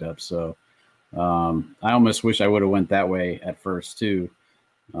jacked up. So I almost wish I would have went that way at first too.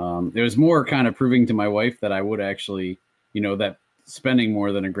 It was more kind of proving to my wife that I would actually that spending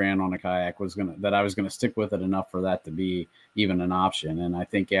more than $1,000 on a kayak that I was gonna stick with it enough for that to be even an option. And I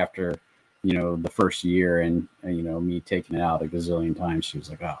think after the first year and me taking it out a gazillion times, she was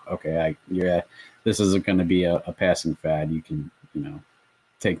like, oh, okay, this isn't going to be a passing fad. You can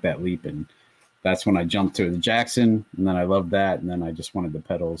take that leap. And that's when I jumped to the Jackson, and then I loved that, and then I just wanted the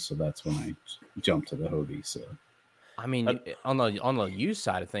pedals, so that's when I jumped to the Hobie. So I mean, on the used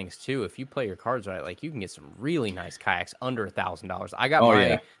side of things too, if you play your cards right, like you can get some really nice kayaks under $1,000. I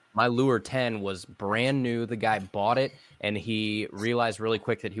got my Lure 10 was brand new. The guy bought it, and he realized really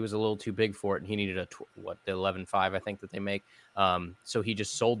quick that he was a little too big for it, and he needed the 11.5 I think that they make. So he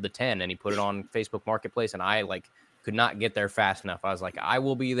just sold the 10, and he put it on Facebook Marketplace, and I could not get there fast enough. I was like, I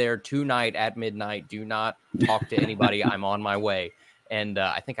will be there tonight at midnight. Do not talk to anybody. I'm on my way. And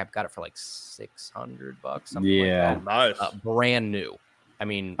I think I've got it for $600, something like that. Nice. Brand new. I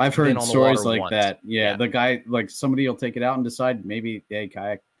mean, I've heard stories like that. Yeah, the guy, somebody will take it out and decide maybe, hey,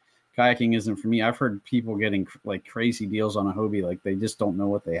 kayaking isn't for me. I've heard people getting crazy deals on a Hobie, they just don't know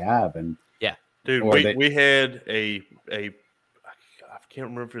what they have. And yeah, dude, we had I can't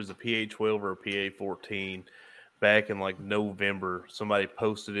remember if it was a PA12 or a PA14 back in November. Somebody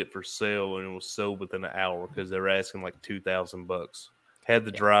posted it for sale and it was sold within an hour because they were asking $2,000. Had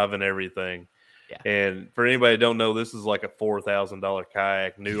the drive and everything. Yeah. And for anybody that don't know, this is a $4,000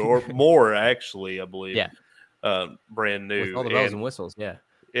 kayak, new or more actually, I believe. Yeah. Brand new. With all the bells and whistles, yeah.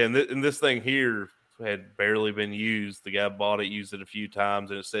 And this thing here had barely been used. The guy bought it, used it a few times,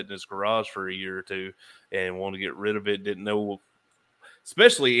 and it sat in his garage for a year or two and wanted to get rid of it. Didn't know,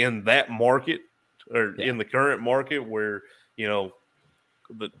 especially in that market or in the current market where, the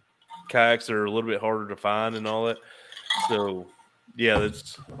kayaks are a little bit harder to find and all that. So, yeah,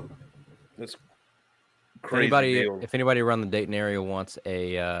 that's crazy. If anybody around the Dayton area wants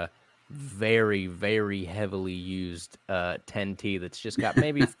a very, very heavily used 10T that's just got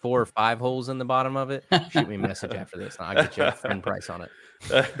maybe 4 or 5 holes in the bottom of it, shoot me a message after this and I'll get you a friend price on it.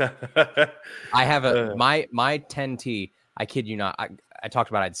 I have my 10T, I kid you not, I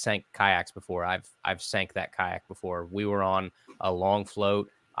talked about I'd sank kayaks before. I've sank that kayak before. We were on a long float.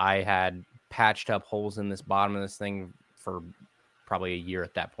 I had patched up holes in this bottom of this thing for probably a year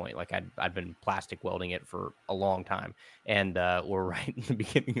at that point. I'd been plastic welding it for a long time, and we're right in the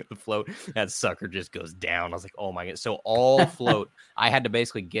beginning of the float. That sucker just goes down. I was like, oh my god! So all float, I had to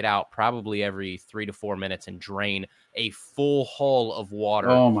basically get out probably every 3 to 4 minutes and drain a full hull of water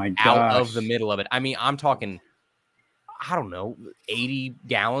out of the middle of it. I mean, I'm talking, I don't know, 80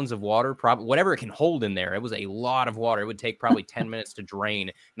 gallons of water, probably whatever it can hold in there. It was a lot of water. It would take probably 10 minutes to drain,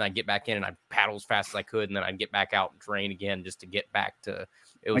 and I'd get back in and I'd paddle as fast as I could, and then I'd get back out and drain again just to get back to.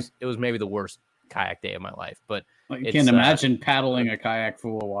 It was maybe the worst kayak day of my life, but you can't imagine paddling a kayak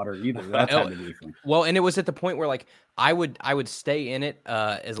full of water either. That's had to be fun. Well, and it was at the point where I would stay in it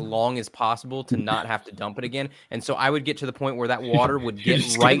as long as possible to not have to dump it again, and so I would get to the point where that water would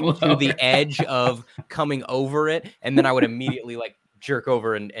get right to the edge of coming over it, and then I would immediately jerk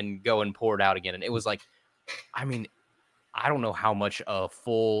over and go and pour it out again. And it was I mean, I don't know how much a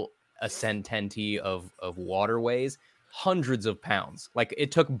full Ascend 10T of water weighs. Hundreds of pounds.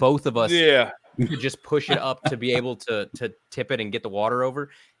 It took both of us to just push it up to be able to tip it and get the water over.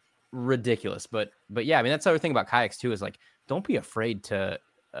 Ridiculous. But yeah, I mean, that's the other thing about kayaks too, is don't be afraid to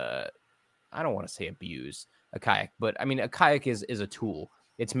I don't want to say abuse a kayak, but I mean, a kayak is a tool.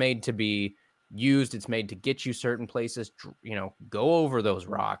 It's made to be used. It's made to get you certain places, go over those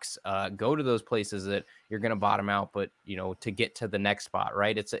rocks, go to those places that you're going to bottom out, but to get to the next spot,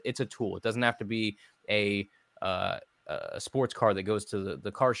 right? It's a tool. It doesn't have to be a sports car that goes to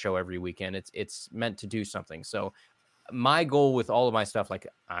the car show every weekend. It's meant to do something. So my goal with all of my stuff,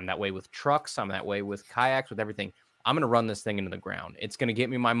 I'm that way with trucks, I'm that way with kayaks, with everything. I'm going to run this thing into the ground. It's going to get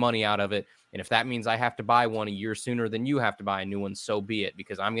me my money out of it. And if that means I have to buy one a year sooner than you have to buy a new one, so be it,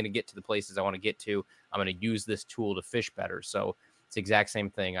 because I'm going to get to the places I want to get to. I'm going to use this tool to fish better. So it's the exact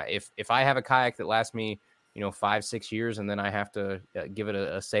same thing. If I have a kayak that lasts me 5-6 years, and then I have to give it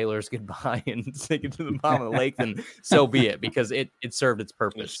a sailor's goodbye and sink it to the bottom of the lake, then so be it, because it served its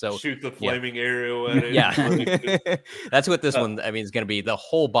purpose. So shoot the flaming arrow at it. Yeah, that's what this one. I mean, is going to be. The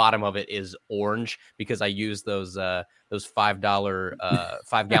whole bottom of it is orange because I use those $5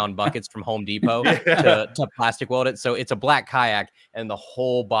 5-gallon buckets from Home Depot to plastic weld it. So it's a black kayak, and the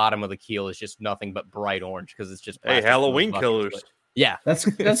whole bottom of the keel is just nothing but bright orange because it's just Halloween killers. But, yeah,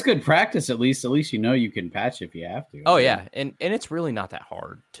 that's good practice. At least you can patch if you have to. Oh yeah, and it's really not that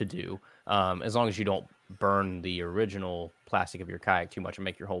hard to do, as long as you don't burn the original plastic of your kayak too much and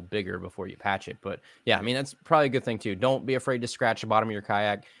make your hole bigger before you patch it. But yeah, I mean, that's probably a good thing too. Don't be afraid to scratch the bottom of your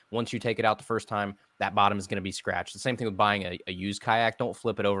kayak. Once you take it out the first time, that bottom is going to be scratched. The same thing with buying a used kayak. Don't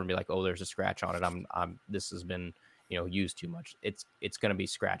flip it over and be like, oh, there's a scratch on it. This has been used too much. It's going to be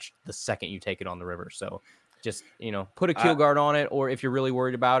scratched the second you take it on the river. So just, put a keel guard on it, or if you're really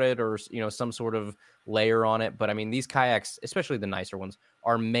worried about it, or, some sort of layer on it. But I mean, these kayaks, especially the nicer ones,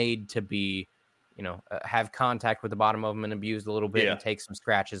 are made to be, have contact with the bottom of them and abused a little bit and take some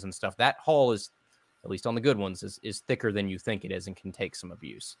scratches and stuff. That hull is, at least on the good ones, is thicker than you think it is and can take some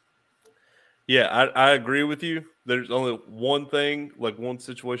abuse. Yeah, I agree with you. There's only one thing, like one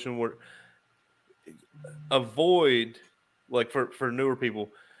situation where avoid, like for newer people,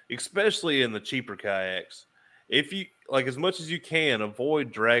 especially in the cheaper kayaks, if you as much as you can,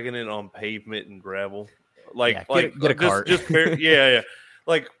 avoid dragging it on pavement and gravel. Get a cart. Yeah.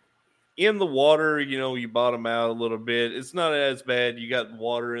 Like in the water, you bottom out a little bit. It's not as bad. You got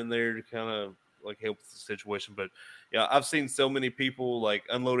water in there to kind of help with the situation. But yeah, I've seen so many people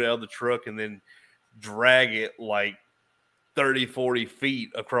unload it out of the truck and then drag it 30, 40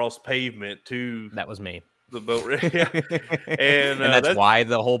 feet across pavement to that was me. The boat, and that's why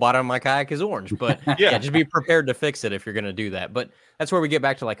the whole bottom of my kayak is orange. But just be prepared to fix it if you're going to do that. But that's where we get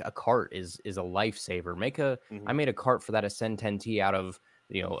back to a cart is a lifesaver. I made a cart for that Ascend 10T out of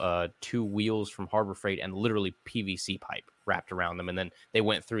 2 wheels from Harbor Freight and literally PVC pipe wrapped around them, and then they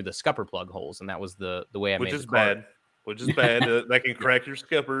went through the scupper plug holes, and that was the way I made the cart. Which is bad. That can crack your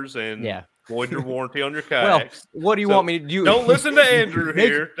scuppers and void your warranty on your kayaks. Well, what do you want me to do? Don't listen to Andrew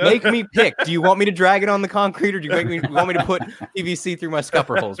here. Make me pick. Do you want me to drag it on the concrete, or do you want me to put PVC through my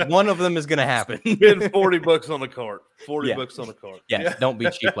scupper holes? One of them is going to happen. Spend $40 on a cart. $40 on a cart. Yeah, don't be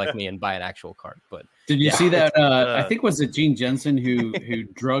cheap like me and buy an actual cart. But did you see that? I think was it Gene Jensen who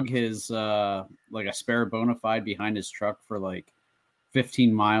drug his a spare bona fide behind his truck for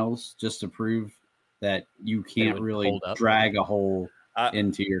 15 miles just to prove that you can't really drag a hole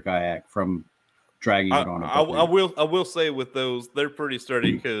into your kayak from dragging it on. I will say with those, they're pretty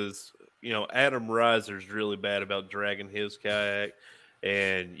sturdy because Adam Reiser's really bad about dragging his kayak,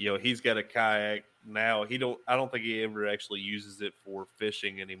 and he's got a kayak now. I don't think he ever actually uses it for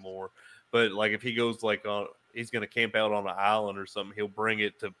fishing anymore. But if he goes he's going to camp out on an island or something, he'll bring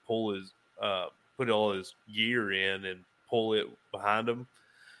it to pull his put all his gear in and pull it behind him.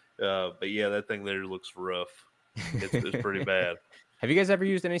 But yeah, that thing there looks rough. It's pretty bad. Have you guys ever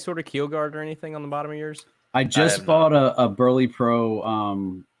used any sort of keel guard or anything on the bottom of yours? I just bought a Burley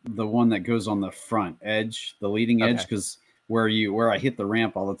Pro, the one that goes on the front edge, the leading edge, because where I hit the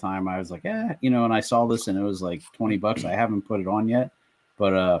ramp all the time, I was like, and I saw this and it was $20. I haven't put it on yet,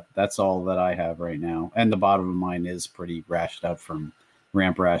 but that's all that I have right now. And the bottom of mine is pretty rashed up from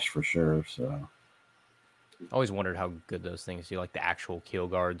ramp rash for sure. So. I always wondered how good those things do, the actual keel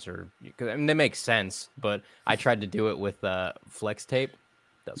guards, they make sense. But I tried to do it with flex tape.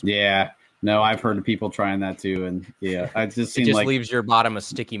 No, I've heard of people trying that too, and I just it just leaves your bottom a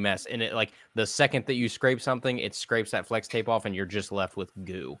sticky mess. And it the second that you scrape something, it scrapes that flex tape off, and you're just left with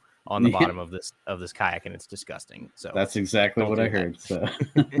goo on the bottom of this kayak, and it's disgusting. So that's exactly what I heard. So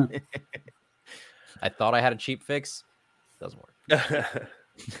I thought I had a cheap fix. Doesn't work.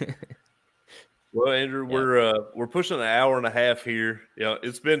 Well, Andrew, we're pushing an hour and a half here.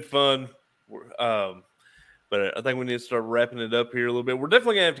 It's been fun, but I think we need to start wrapping it up here a little bit. We're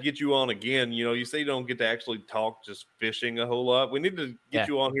definitely gonna have to get you on again. You say you don't get to actually talk just fishing a whole lot. We need to get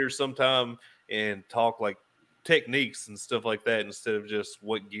you on here sometime and talk techniques and stuff like that instead of just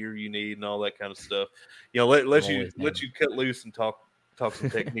what gear you need and all that kind of stuff. Let you cut loose and talk some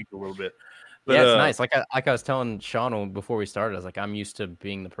technique a little bit. But, it's nice. Like I was telling Sean before we started, I was I'm used to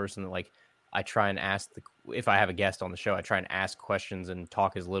being the person that I try and ask if I have a guest on the show, I try and ask questions and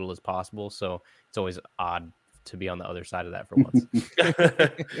talk as little as possible. So it's always odd to be on the other side of that for once.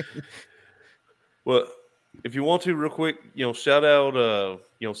 Well, if you want to real quick, shout out,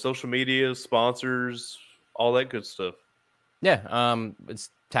 social media, sponsors, all that good stuff. Yeah. It's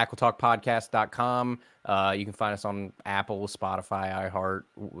tackletalkpodcast.com. You can find us on Apple, Spotify, iHeart,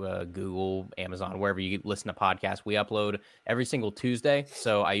 Google, Amazon, wherever you listen to podcasts. We upload every single Tuesday.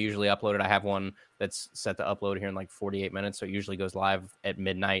 So I usually upload it. I have one that's set to upload here in like 48 minutes. So it usually goes live at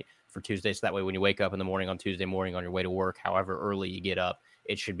midnight for Tuesday. So that way, when you wake up in the morning on Tuesday morning on your way to work, however early you get up,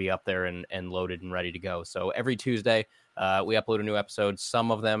 it should be up there and loaded and ready to go. So every Tuesday, we upload a new episode.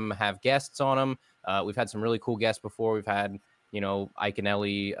 Some of them have guests on them. We've had some really cool guests before. We've had, Ike and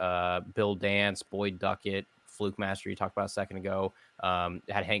Ellie, Bill Dance, Boyd Duckett, Fluke Master, you talked about a second ago.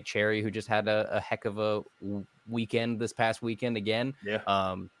 Had Hank Cherry, who just had a heck of a weekend this past weekend again.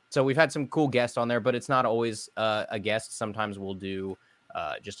 Yeah. So we've had some cool guests on there, but it's not always a guest. Sometimes we'll do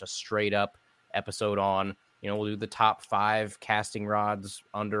just a straight up episode on, we'll do the top 5 casting rods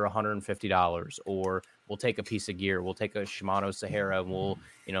under $150, or we'll take a piece of gear. We'll take a Shimano Sahara and we'll,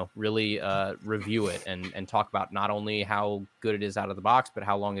 really review it and talk about not only how good it is out of the box, but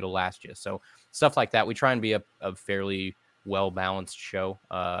how long it'll last you. So stuff like that. We try and be a fairly well-balanced show.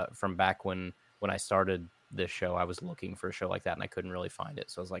 From back when I started this show, I was looking for a show like that and I couldn't really find it.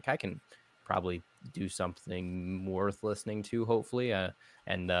 So I was like, I can probably do something worth listening to, hopefully. And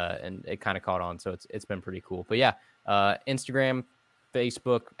it kind of caught on. So it's been pretty cool. But yeah, Instagram,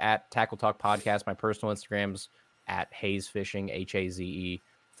 Facebook at Tackle Talk Podcast. My personal Instagram's at Haze Fishing, HAZE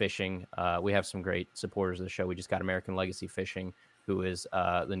Fishing. We have some great supporters of the show. We just got American Legacy Fishing, who is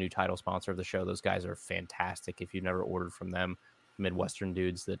the new title sponsor of the show. Those guys are fantastic. If you've never ordered from them, Midwestern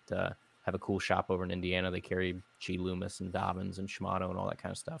dudes that have a cool shop over in Indiana. They carry G. Loomis and Dobbins and Shimano and all that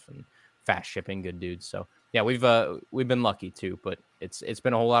kind of stuff, and fast shipping, good dudes. So yeah, we've been lucky too, but it's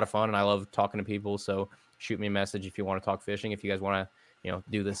been a whole lot of fun, and I love talking to people. So shoot me a message if you want to talk fishing. If you guys want to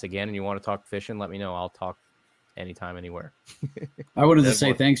do this again and you want to talk fishing, let me know. I'll talk anytime, anywhere. I wanted to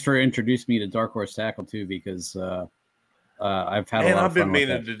say thanks for introducing me to Dark Horse Tackle too, because I've had a lot of fun. I've been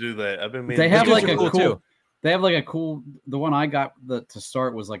meaning to do that. I've been meaning. They have like a cool cool. They have like a cool. The one I got to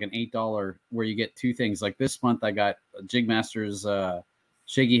start was like an $8 where you get 2 things. Like this month, I got Jig Masters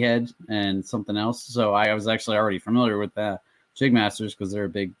Shaggy Head and something else. So I was actually already familiar with that Jig Masters because they're a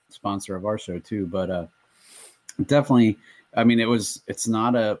big sponsor of our show too. But definitely, I mean, it's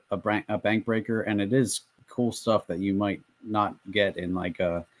not a bank breaker, and it is cool stuff that you might not get in like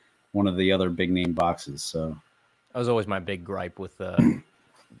one of the other big name boxes. So that was always my big gripe with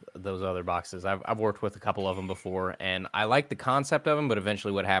those other boxes. I've worked with a couple of them before, and I like the concept of them, but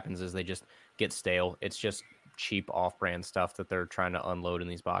eventually what happens is they just get stale. It's just cheap off-brand stuff that they're trying to unload in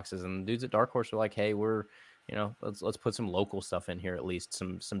these boxes. And the dudes at Dark Horse are like, hey, we're, let's put some local stuff in here, at least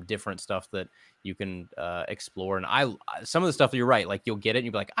some different stuff that you can explore. And some of the stuff, you're right, like you'll get it and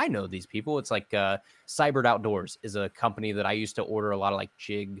you'll be like, I know these people. It's like Cyberd Outdoors is a company that I used to order a lot of like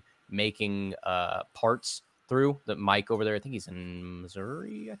jig making parts through. That Mike over there, I think he's in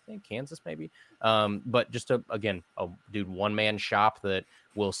Missouri, Kansas maybe, but just a one-man shop that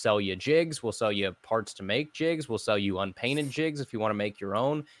will sell you jigs, will sell you parts to make jigs, will sell you unpainted jigs if you want to make your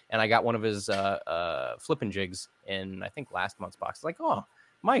own. And I got one of his flipping jigs in I think last month's box. Like, oh,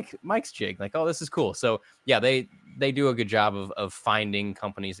 Mike's jig, like, oh, this is cool. So yeah, they do a good job of finding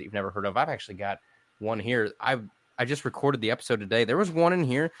companies that you've never heard of. I've actually got one here. I just recorded the episode today. There was one in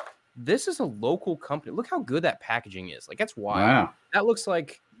here. This is a local company. Look how good that packaging is. Like, that's wild. Wow. That looks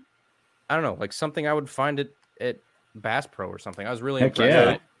like, I don't know, like something I would find at Bass Pro or something. I was really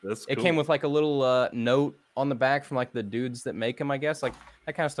impressed. Yeah. It came with like a little note on the back from like the dudes that make them, I guess. Like,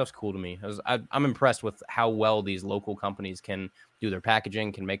 that kind of stuff's cool to me. I'm impressed with how well these local companies can do their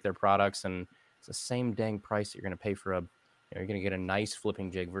packaging, can make their products, and it's the same dang price that you're going to pay for you're going to get a nice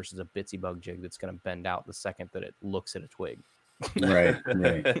flipping jig versus a Bitsy Bug jig that's going to bend out the second that it looks at a twig. Right.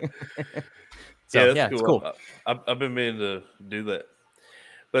 So, yeah, it's cool. I've been meaning to do that,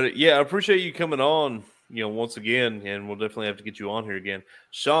 but yeah, I appreciate you coming on, once again, and we'll definitely have to get you on here again.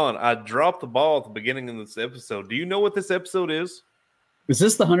 Sean, I dropped the ball at the beginning of this episode. Do you know what this episode is? Is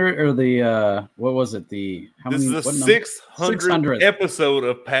this the 100 or the what was it? This is the 600th episode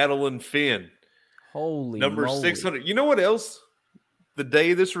of Paddle and Fin. Holy number moly. 600. You know what else the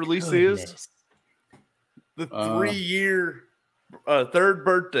day this release is? The 3-year third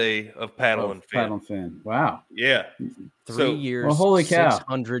birthday of Paddle and Fin. Paddle and Fin. Wow. Yeah. 3 years. Well, holy cow.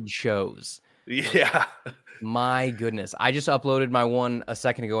 600 shows. Yeah. My goodness. I just uploaded my one a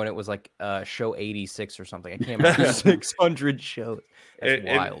second ago and it was like show 86 or something. I can't remember. 600 shows. That's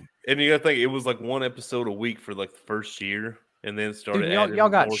wild. And you got to think it was like one episode a week for like the first year. And then started. Dude, y'all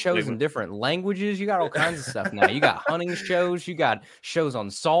got shows in different languages. You got all kinds of stuff now. You got hunting shows. You got shows on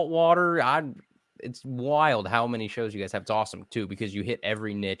saltwater. it's wild how many shows you guys have. It's awesome too, because you hit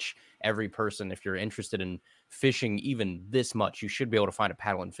every niche, every person. If you're interested in fishing even this much, you should be able to find a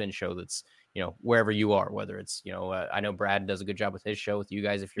Paddle and Fin show that's, wherever you are, whether it's, I know Brad does a good job with his show with you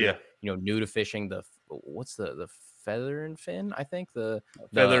guys. If you're, new to fishing, what's the Feather and Fin, I think the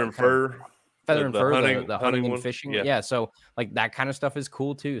Feather and Fur. Feather and Fur, hunting, the hunting and one. fishing. Yeah. So like that kind of stuff is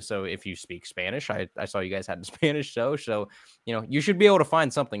cool too. So if you speak Spanish, I saw you guys had a Spanish show. So, you should be able to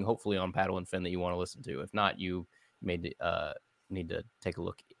find something hopefully on Paddle and Fin that you want to listen to. If not, you may need to take a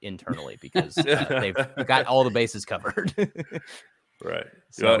look internally because they've got all the bases covered. Right.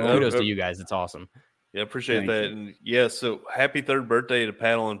 So kudos to you guys. It's awesome. Yeah, appreciate that. And yeah, so happy 3rd birthday to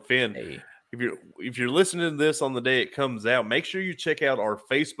Paddle and Fin. Hey. If you're listening to this on the day it comes out, make sure you check out our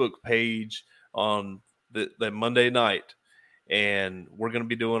Facebook page on that Monday night. And we're going to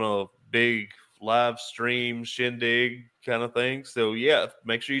be doing a big live stream shindig kind of thing. So yeah,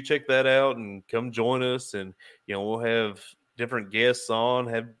 make sure you check that out and come join us. And, we'll have different guests on,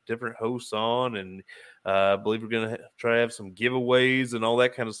 have different hosts on, and I believe we're going to try to have some giveaways and all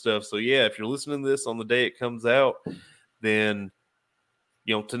that kind of stuff. So yeah, if you're listening to this on the day it comes out, then,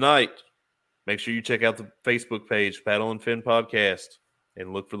 tonight, make sure you check out the Facebook page, Paddle and Fin Podcast,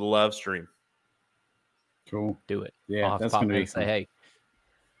 and look for the live stream. Cool. Do it. Yeah, that's going to be say hey.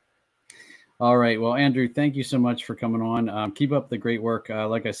 All right. Well, Andrew, thank you so much for coming on. Keep up the great work.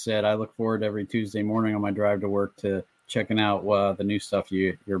 Like I said, I look forward every Tuesday morning on my drive to work to checking out the new stuff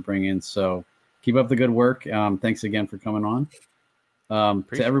you're bringing. So keep up the good work. Thanks again for coming on.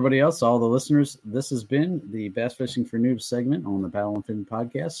 To everybody else, all the listeners, this has been the Bass Fishing for Noobs segment on the Paddle and Fin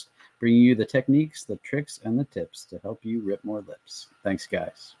Podcast, bringing you the techniques, the tricks, and the tips to help you rip more lips. Thanks,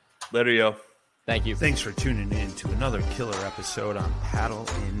 guys. Later, yo. Thank you. Thanks for tuning in to another killer episode on Paddle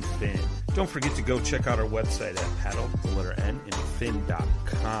and Fin. Don't forget to go check out our website at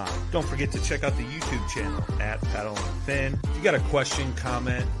paddle_n_fin.com. Don't forget to check out the YouTube channel at Paddle and Fin. If you got a question,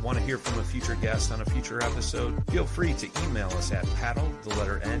 comment, want to hear from a future guest on a future episode, feel free to email us at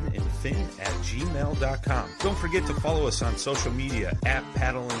paddle_n_fin@gmail.com. Don't forget to follow us on social media at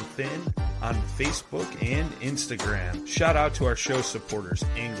Paddle and Fin on Facebook and Instagram. Shout out to our show supporters,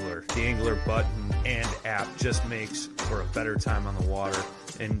 Angler. The Angler button and app just makes for a better time on the water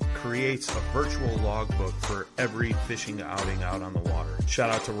and creates a virtual logbook for every fishing outing out on the water. Shout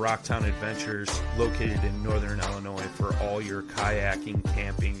out to Rocktown Adventures, located in northern Illinois, for all your kayaking,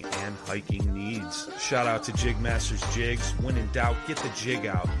 camping, and hiking needs. Shout out to Jig Masters Jigs. When in doubt, get the jig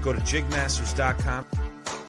out. Go to jigmasters.com